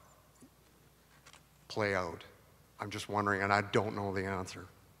play out? I'm just wondering, and I don't know the answer.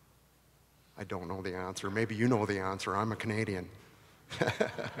 I don't know the answer. Maybe you know the answer. I'm a Canadian.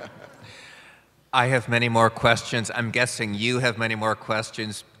 I have many more questions. I'm guessing you have many more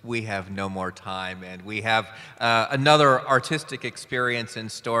questions. We have no more time, and we have another artistic experience in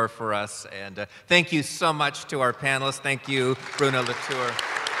store for us. And thank you so much to our panelists. Thank you, Bruno Latour.